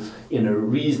be in a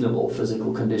reasonable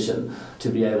physical condition to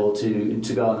be able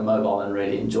to go on a mobile and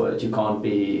really enjoy it. You can't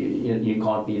be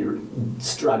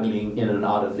struggling in and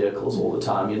out of vehicles all the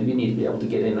time. You need to be able to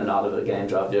get in and out of a game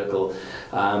drive vehicle,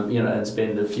 and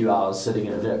spend a few hours sitting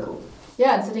in a vehicle.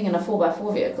 Yeah, and sitting in a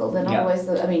 4x4 vehicle, they're not always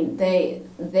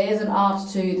there's an art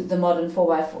to the modern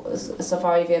 4x4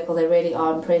 safari vehicle. They really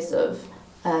are impressive.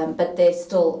 But they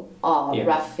still are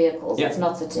rough vehicles. Yeah. It's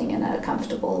not sitting in a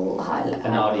comfortable high-end. It's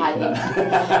not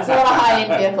a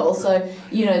high-end vehicle. So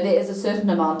there is a certain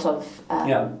amount of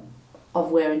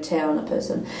wear and tear on a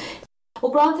person.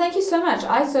 Well, Grant, thank you so much.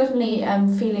 I certainly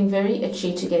am feeling very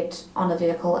itchy to get on a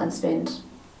vehicle and spend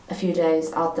a few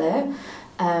days out there.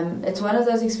 It's one of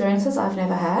those experiences I've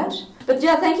never had. But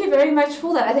thank you very much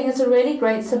for that. I think it's a really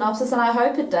great synopsis, and I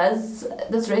hope this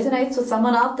resonates with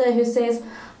someone out there who says,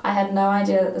 I had no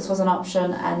idea that this was an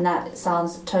option, and that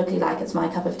sounds totally like it's my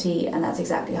cup of tea, and that's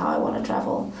exactly how I want to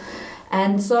travel.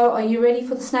 And so, are you ready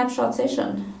for the snapshot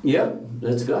session? Yeah,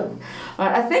 let's go. All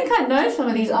right, I think I know some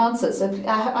of these answers, so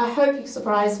I hope you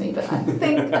surprise me, but I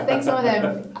think some of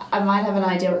them, I might have an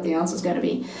idea what the answer is going to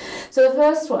be. So the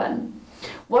first one,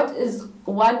 what is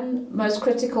one most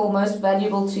critical, most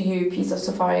valuable to you piece of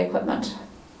safari equipment?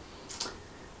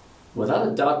 Without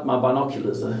a doubt, my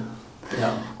binoculars.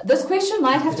 Yeah. This question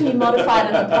might have to be modified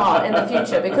in the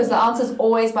future, because the answer is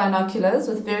always binoculars,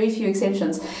 with very few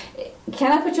exceptions.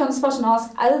 Can I put you on the spot and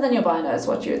ask, other than your binos,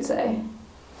 what you would say?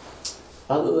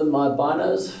 Other than my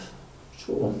binos,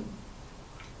 sure.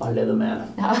 My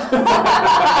Leatherman. No,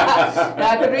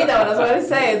 I could read that one. I was going to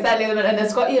say, it's that Leatherman, and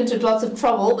it's got you into lots of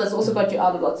trouble, but it's also got you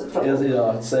out of lots of trouble. Yes,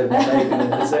 yeah, it saved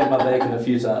my bacon a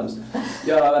few times.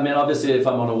 Yeah, I mean, obviously, if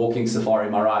I'm on a walking safari,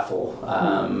 my rifle.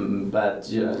 But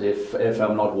you know, if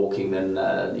I'm not walking, then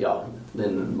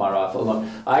then my rifle.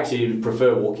 I actually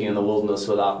prefer walking in the wilderness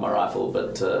without my rifle,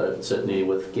 but certainly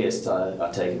with guests, I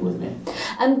take it with me.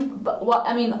 And what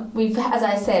I mean, as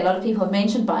I say, a lot of people have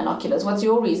mentioned binoculars. What's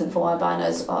your reason for why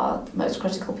binos are the most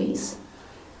critical piece?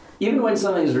 Even when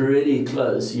something's really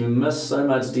close, you miss so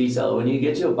much detail. When you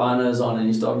get your binos on and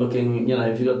you start looking, you know,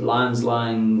 if you've got lions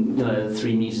lying,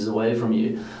 3 meters away from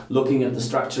you, looking at the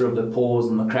structure of the paws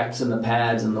and the cracks in the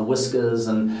pads and the whiskers,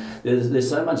 and there's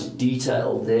so much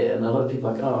detail there. And a lot of people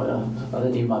are like, I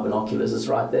don't need my binoculars, it's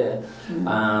right there.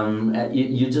 And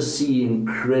you just see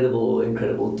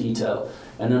incredible detail.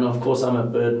 And then, of course, I'm a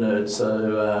bird nerd,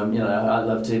 so I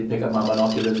love to pick up my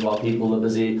binoculars while people are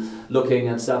busy looking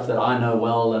at stuff that I know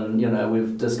well, and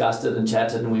we've discussed it and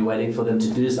chatted, and we're waiting for them to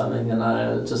do something, and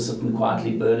I just sit and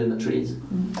quietly bird in the trees.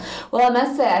 Well, I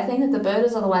must say, I think that the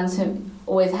birders are the ones who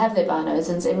always have their binos,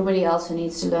 and it's everybody else who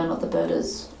needs to learn what the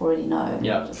birders already know.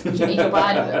 Yeah. Just you need your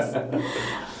binos.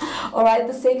 All right,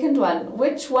 the second one.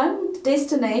 Which one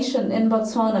destination in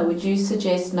Botswana would you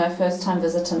suggest no first-time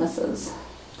visitor misses?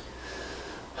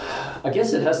 I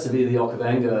guess it has to be the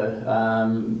Okavango.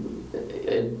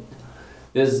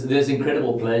 There's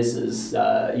incredible places,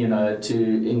 to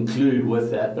include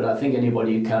with that. But I think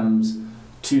anybody who comes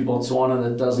to Botswana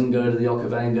that doesn't go to the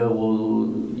Okavango will,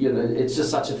 it's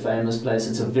just such a famous place.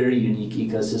 It's a very unique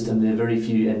ecosystem. There are very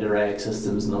few endorheic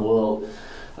systems in the world,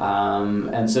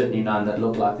 and certainly none that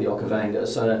look like the Okavango.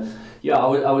 So, yeah,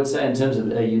 I would say in terms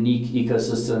of a unique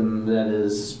ecosystem that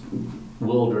is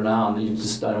world-renowned, you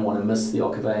just don't want to miss the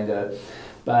Okavango.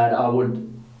 But I would,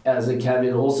 as a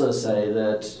caveat, also say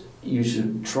that you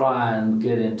should try and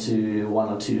get into one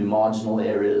or two marginal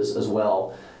areas as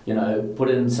well. Put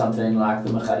in something like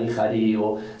the Machari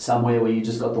or somewhere where you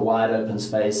just got the wide open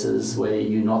spaces where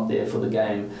you're not there for the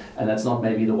game, and that's not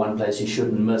maybe the one place you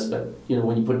shouldn't miss, but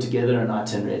when you put together an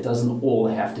itinerary, it doesn't all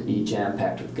have to be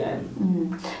jam-packed with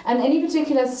game. And any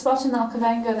particular spot in the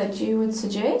Okavango that you would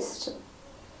suggest?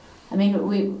 I mean,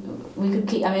 we could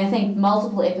keep. I mean, I think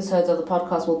multiple episodes of the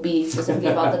podcast will be specifically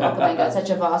about the Okavango. It's such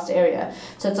a vast area,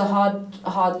 so it's a hard.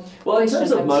 Well, in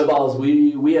terms of mobiles,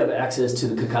 we have access to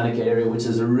the Kakanika area, which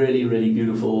is a really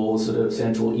beautiful sort of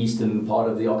central eastern part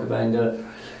of the Okavango.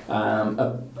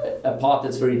 A part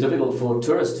that's very difficult for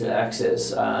tourists to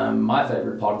access. My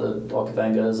favourite part of the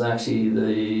Okavango is actually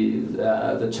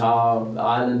the Chow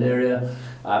Island area,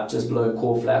 just below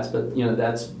Core Flats. But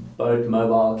that's boat,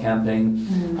 mobile, camping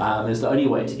is the only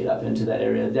way to get up into that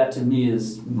area. That to me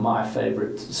is my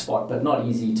favourite spot, but not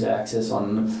easy to access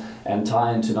on and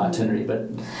tie into an itinerary.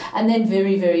 And then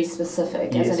very, very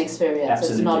specific as an experience.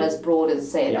 Absolutely. It's not as broad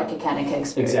as, say, like a Kanika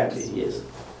experience. Exactly, yes.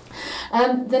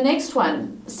 The next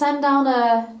one,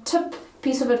 sundowner tip,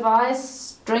 piece of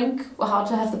advice, drink, how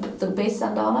to have the best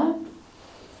sundowner?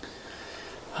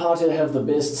 How to have the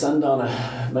best sundowner?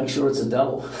 Make sure it's a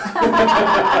double.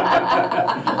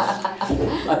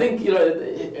 I think,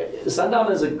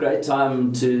 sundowner is a great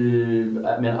time to,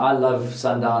 I love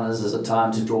sundowners as a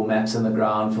time to draw maps in the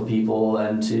ground for people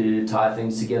and to tie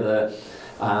things together.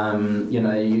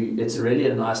 It's really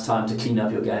a nice time to clean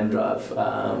up your game drive.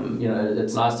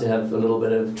 It's nice to have a little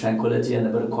bit of tranquility and a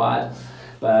bit of quiet.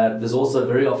 But there's also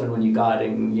very often when you're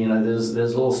guiding, there's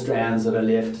little strands that are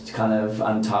left kind of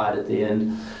untied at the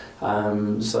end.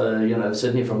 So,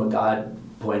 certainly from a guide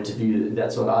point of view,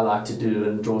 that's what I like to do,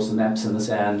 and draw some maps in the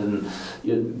sand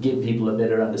and give people a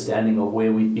better understanding of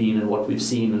where we've been and what we've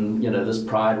seen, and this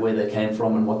pride, where they came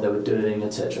from and what they were doing,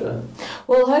 etc.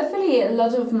 Well, hopefully a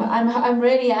lot of I'm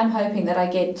hoping that I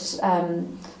get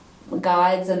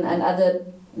guides and other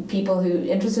people who are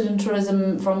interested in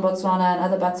tourism from Botswana and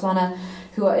other Botswana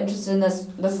who are interested in this,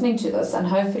 listening to this, and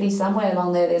hopefully somewhere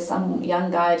along there's some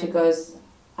young guide who goes,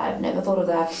 I've never thought of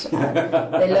that.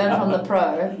 They learn from the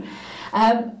pro.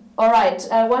 All right,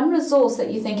 one resource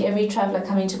that you think every traveller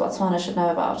coming to Botswana should know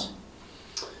about?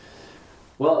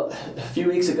 Well, a few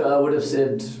weeks ago I would have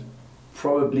said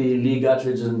probably Lee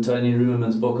Guttridge and Tony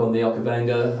Rumerman's book on the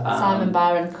Okavango. Simon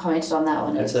Byron commented on that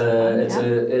one. It's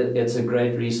a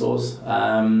great resource.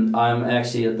 I'm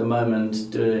actually at the moment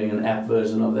doing an app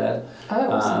version of that.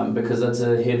 Oh, awesome. Because it's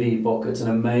a heavy book. It's an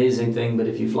amazing thing, but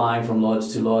if you're flying from lodge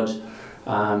to lodge,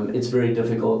 it's very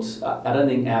difficult. I don't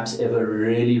think apps ever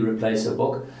really replace a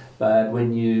book. But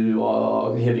when you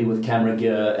are heavy with camera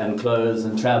gear and clothes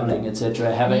and traveling,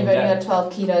 etc., having you've only got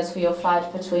 12 kilos for your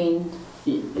flight between.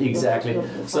 Exactly.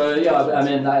 So yeah, I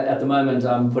mean, at the moment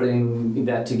I'm putting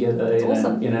that together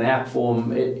in an app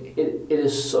form. It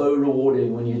is so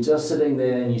rewarding when you're just sitting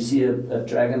there and you see a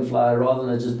dragonfly, rather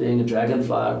than it just being a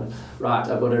dragonfly. Right,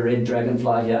 I've got a red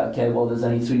dragonfly here. Okay, well there's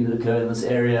only 3 that occur in this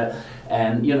area,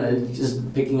 and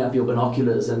just picking up your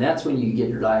binoculars, and that's when you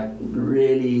get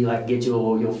really get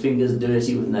your fingers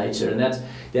dirty with nature, and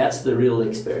that's the real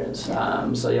experience.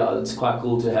 So yeah, it's quite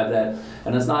cool to have that,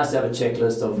 and it's nice to have a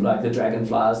checklist of the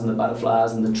dragonflies and the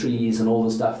butterflies and the trees and all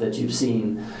the stuff that you've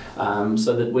seen,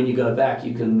 so that when you go back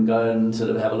you can go and sort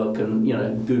of have a look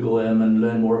and Google them and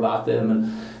learn more about them,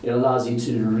 and it allows you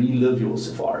to relive your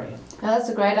safari. No, that's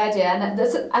a great idea, and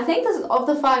I think this of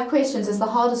the 5 questions is the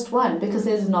hardest one because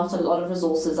there's not a lot of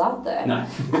resources out there. No.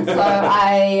 And so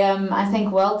I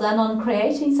think well done on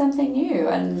creating something new,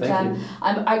 and Thank you.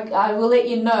 I will let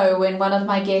you know when one of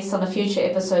my guests on a future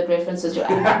episode references your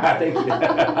app. Thank you.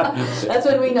 That's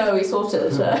when we know we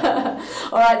sorted.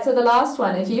 All right, so the last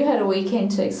one, if you had a weekend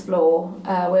to explore,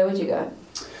 where would you go?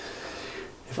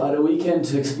 If I had a weekend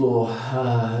to explore,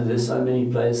 there's so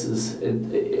many places.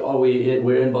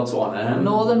 We're in Botswana.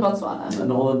 Northern Botswana.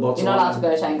 Northern Botswana. You're not allowed to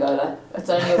go to Angola. It's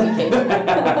only a weekend.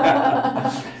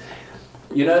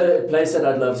 A place that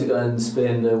I'd love to go and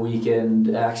spend a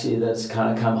weekend, actually, that's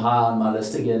kind of come high on my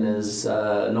list again, is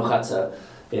Nogatsa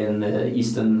in the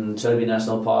Eastern Chobe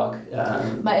National Park.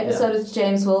 My episode with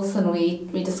James Wilson,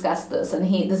 we discussed this, and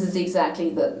this is exactly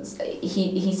this.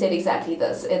 He said exactly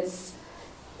this.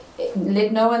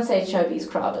 Let no one say Chobe's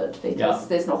crowded because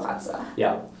there's Nogatsa.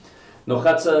 Yeah.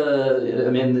 Nogatsa,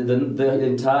 I mean, the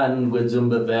entire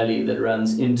Ngwedzumba Valley that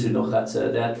runs into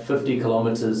Nogatsa, that 50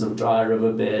 kilometers of dry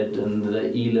riverbed and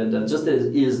the eland, and just there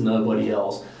is nobody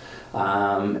else.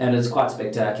 And it's quite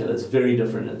spectacular. It's very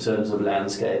different in terms of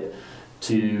landscape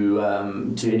to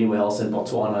anywhere else in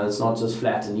Botswana. It's not just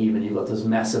flat and even. You've got this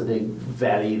massive big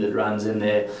valley that runs in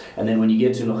there. And then when you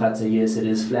get to Nogatsa, yes, it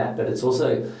is flat, but it's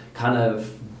also kind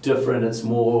of different. It's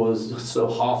more sort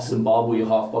of half Zimbabwe,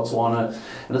 half Botswana,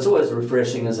 and it's always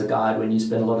refreshing as a guide when you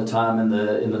spend a lot of time in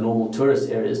the normal tourist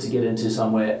areas to get into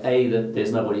somewhere A, that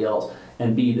there's nobody else,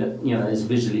 and B, that is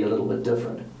visually a little bit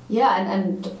different. Yeah,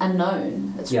 and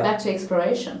unknown. It's back to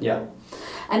exploration. Yeah.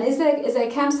 And is there a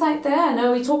campsite there? I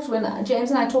know we talked when James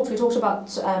and I talked. We talked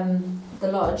about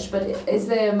the lodge, but is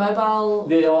there a mobile?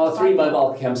 There are 3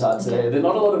 mobile campsites there. There are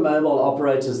not a lot of mobile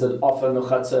operators that offer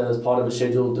Nogatsa as part of a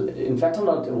scheduled. In fact, I'm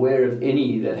not aware of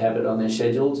any that have it on their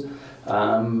schedules.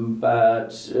 But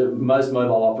most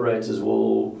mobile operators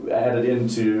will add it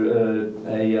into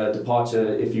a departure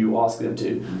if you ask them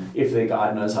to, if their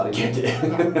guide knows how to get there.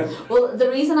 Yeah. Well,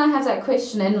 the reason I have that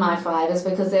question in my 5 is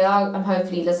because there are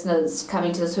hopefully listeners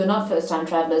coming to this who are not first-time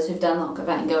travellers who've done the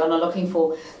Okavango and are looking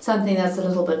for something that's a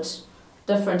little bit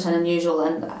different and unusual,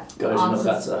 and Go to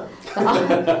Nogatsa.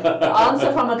 The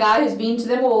answer from a guy who's been to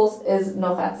them all is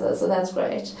Nogatsa, so that's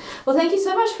great. Well, thank you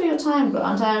so much for your time,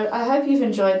 Grant. I hope you've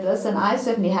enjoyed this, and I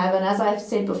certainly have, and as I've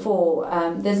said before,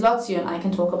 there's lots you and I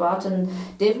can talk about, and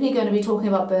definitely going to be talking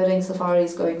about birding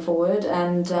safaris going forward,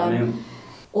 and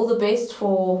all the best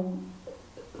for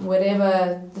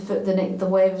whatever the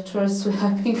wave of tourists we're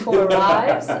hoping for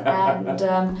arrives, and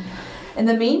in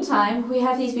the meantime, we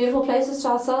have these beautiful places to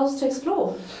ourselves to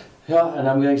explore. Yeah, and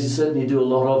I'm going to certainly do a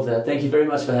lot of that. Thank you very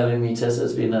much for having me, Tessa.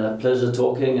 It's been a pleasure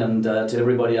talking, and to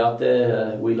everybody out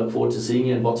there, we look forward to seeing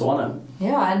you in Botswana.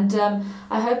 Yeah, and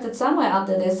I hope that somewhere out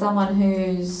there's someone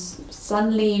who's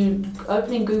suddenly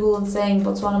opening Google and saying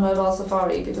Botswana Mobile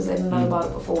Safari because they didn't know about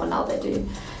it before, and now they do.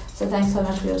 So thanks so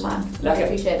much for your time. I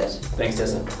appreciate it. Thanks,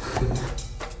 Tessa.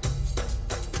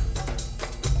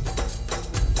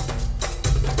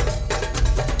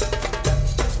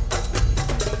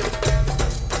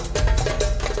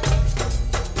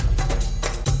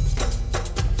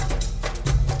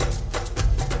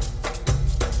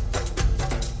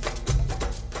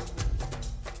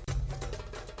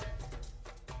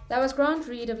 That was Grant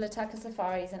Reed of Lataka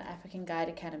Safaris and African Guide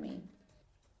Academy.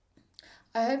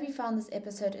 I hope you found this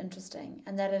episode interesting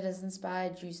and that it has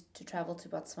inspired you to travel to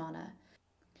Botswana.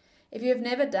 If you have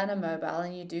never done a mobile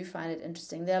and you do find it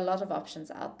interesting, there are a lot of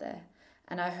options out there,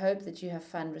 and I hope that you have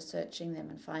fun researching them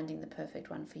and finding the perfect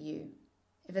one for you.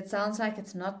 If it sounds like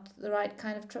it's not the right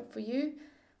kind of trip for you,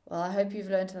 well, I hope you've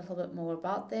learned a little bit more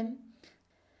about them,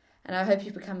 and I hope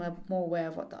you become more aware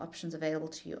of what the options available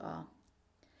to you are.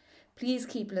 Please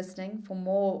keep listening for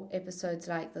more episodes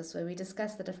like this where we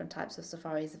discuss the different types of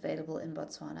safaris available in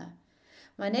Botswana.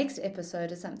 My next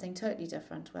episode is something totally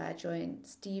different, where I join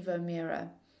Steve O'Meara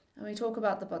and we talk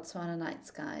about the Botswana night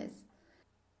skies.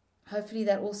 Hopefully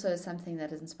that also is something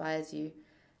that inspires you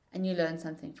and you learn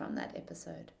something from that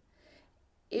episode.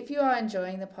 If you are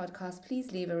enjoying the podcast,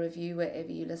 please leave a review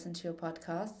wherever you listen to your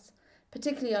podcasts,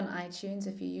 particularly on iTunes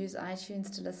if you use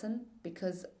iTunes to listen,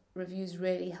 because reviews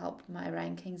really help my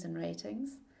rankings and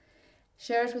ratings.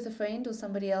 Share it with a friend or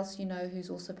somebody else you know who's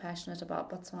also passionate about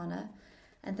Botswana.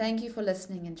 And thank you for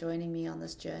listening and joining me on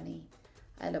this journey.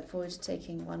 I look forward to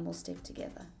taking one more step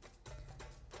together.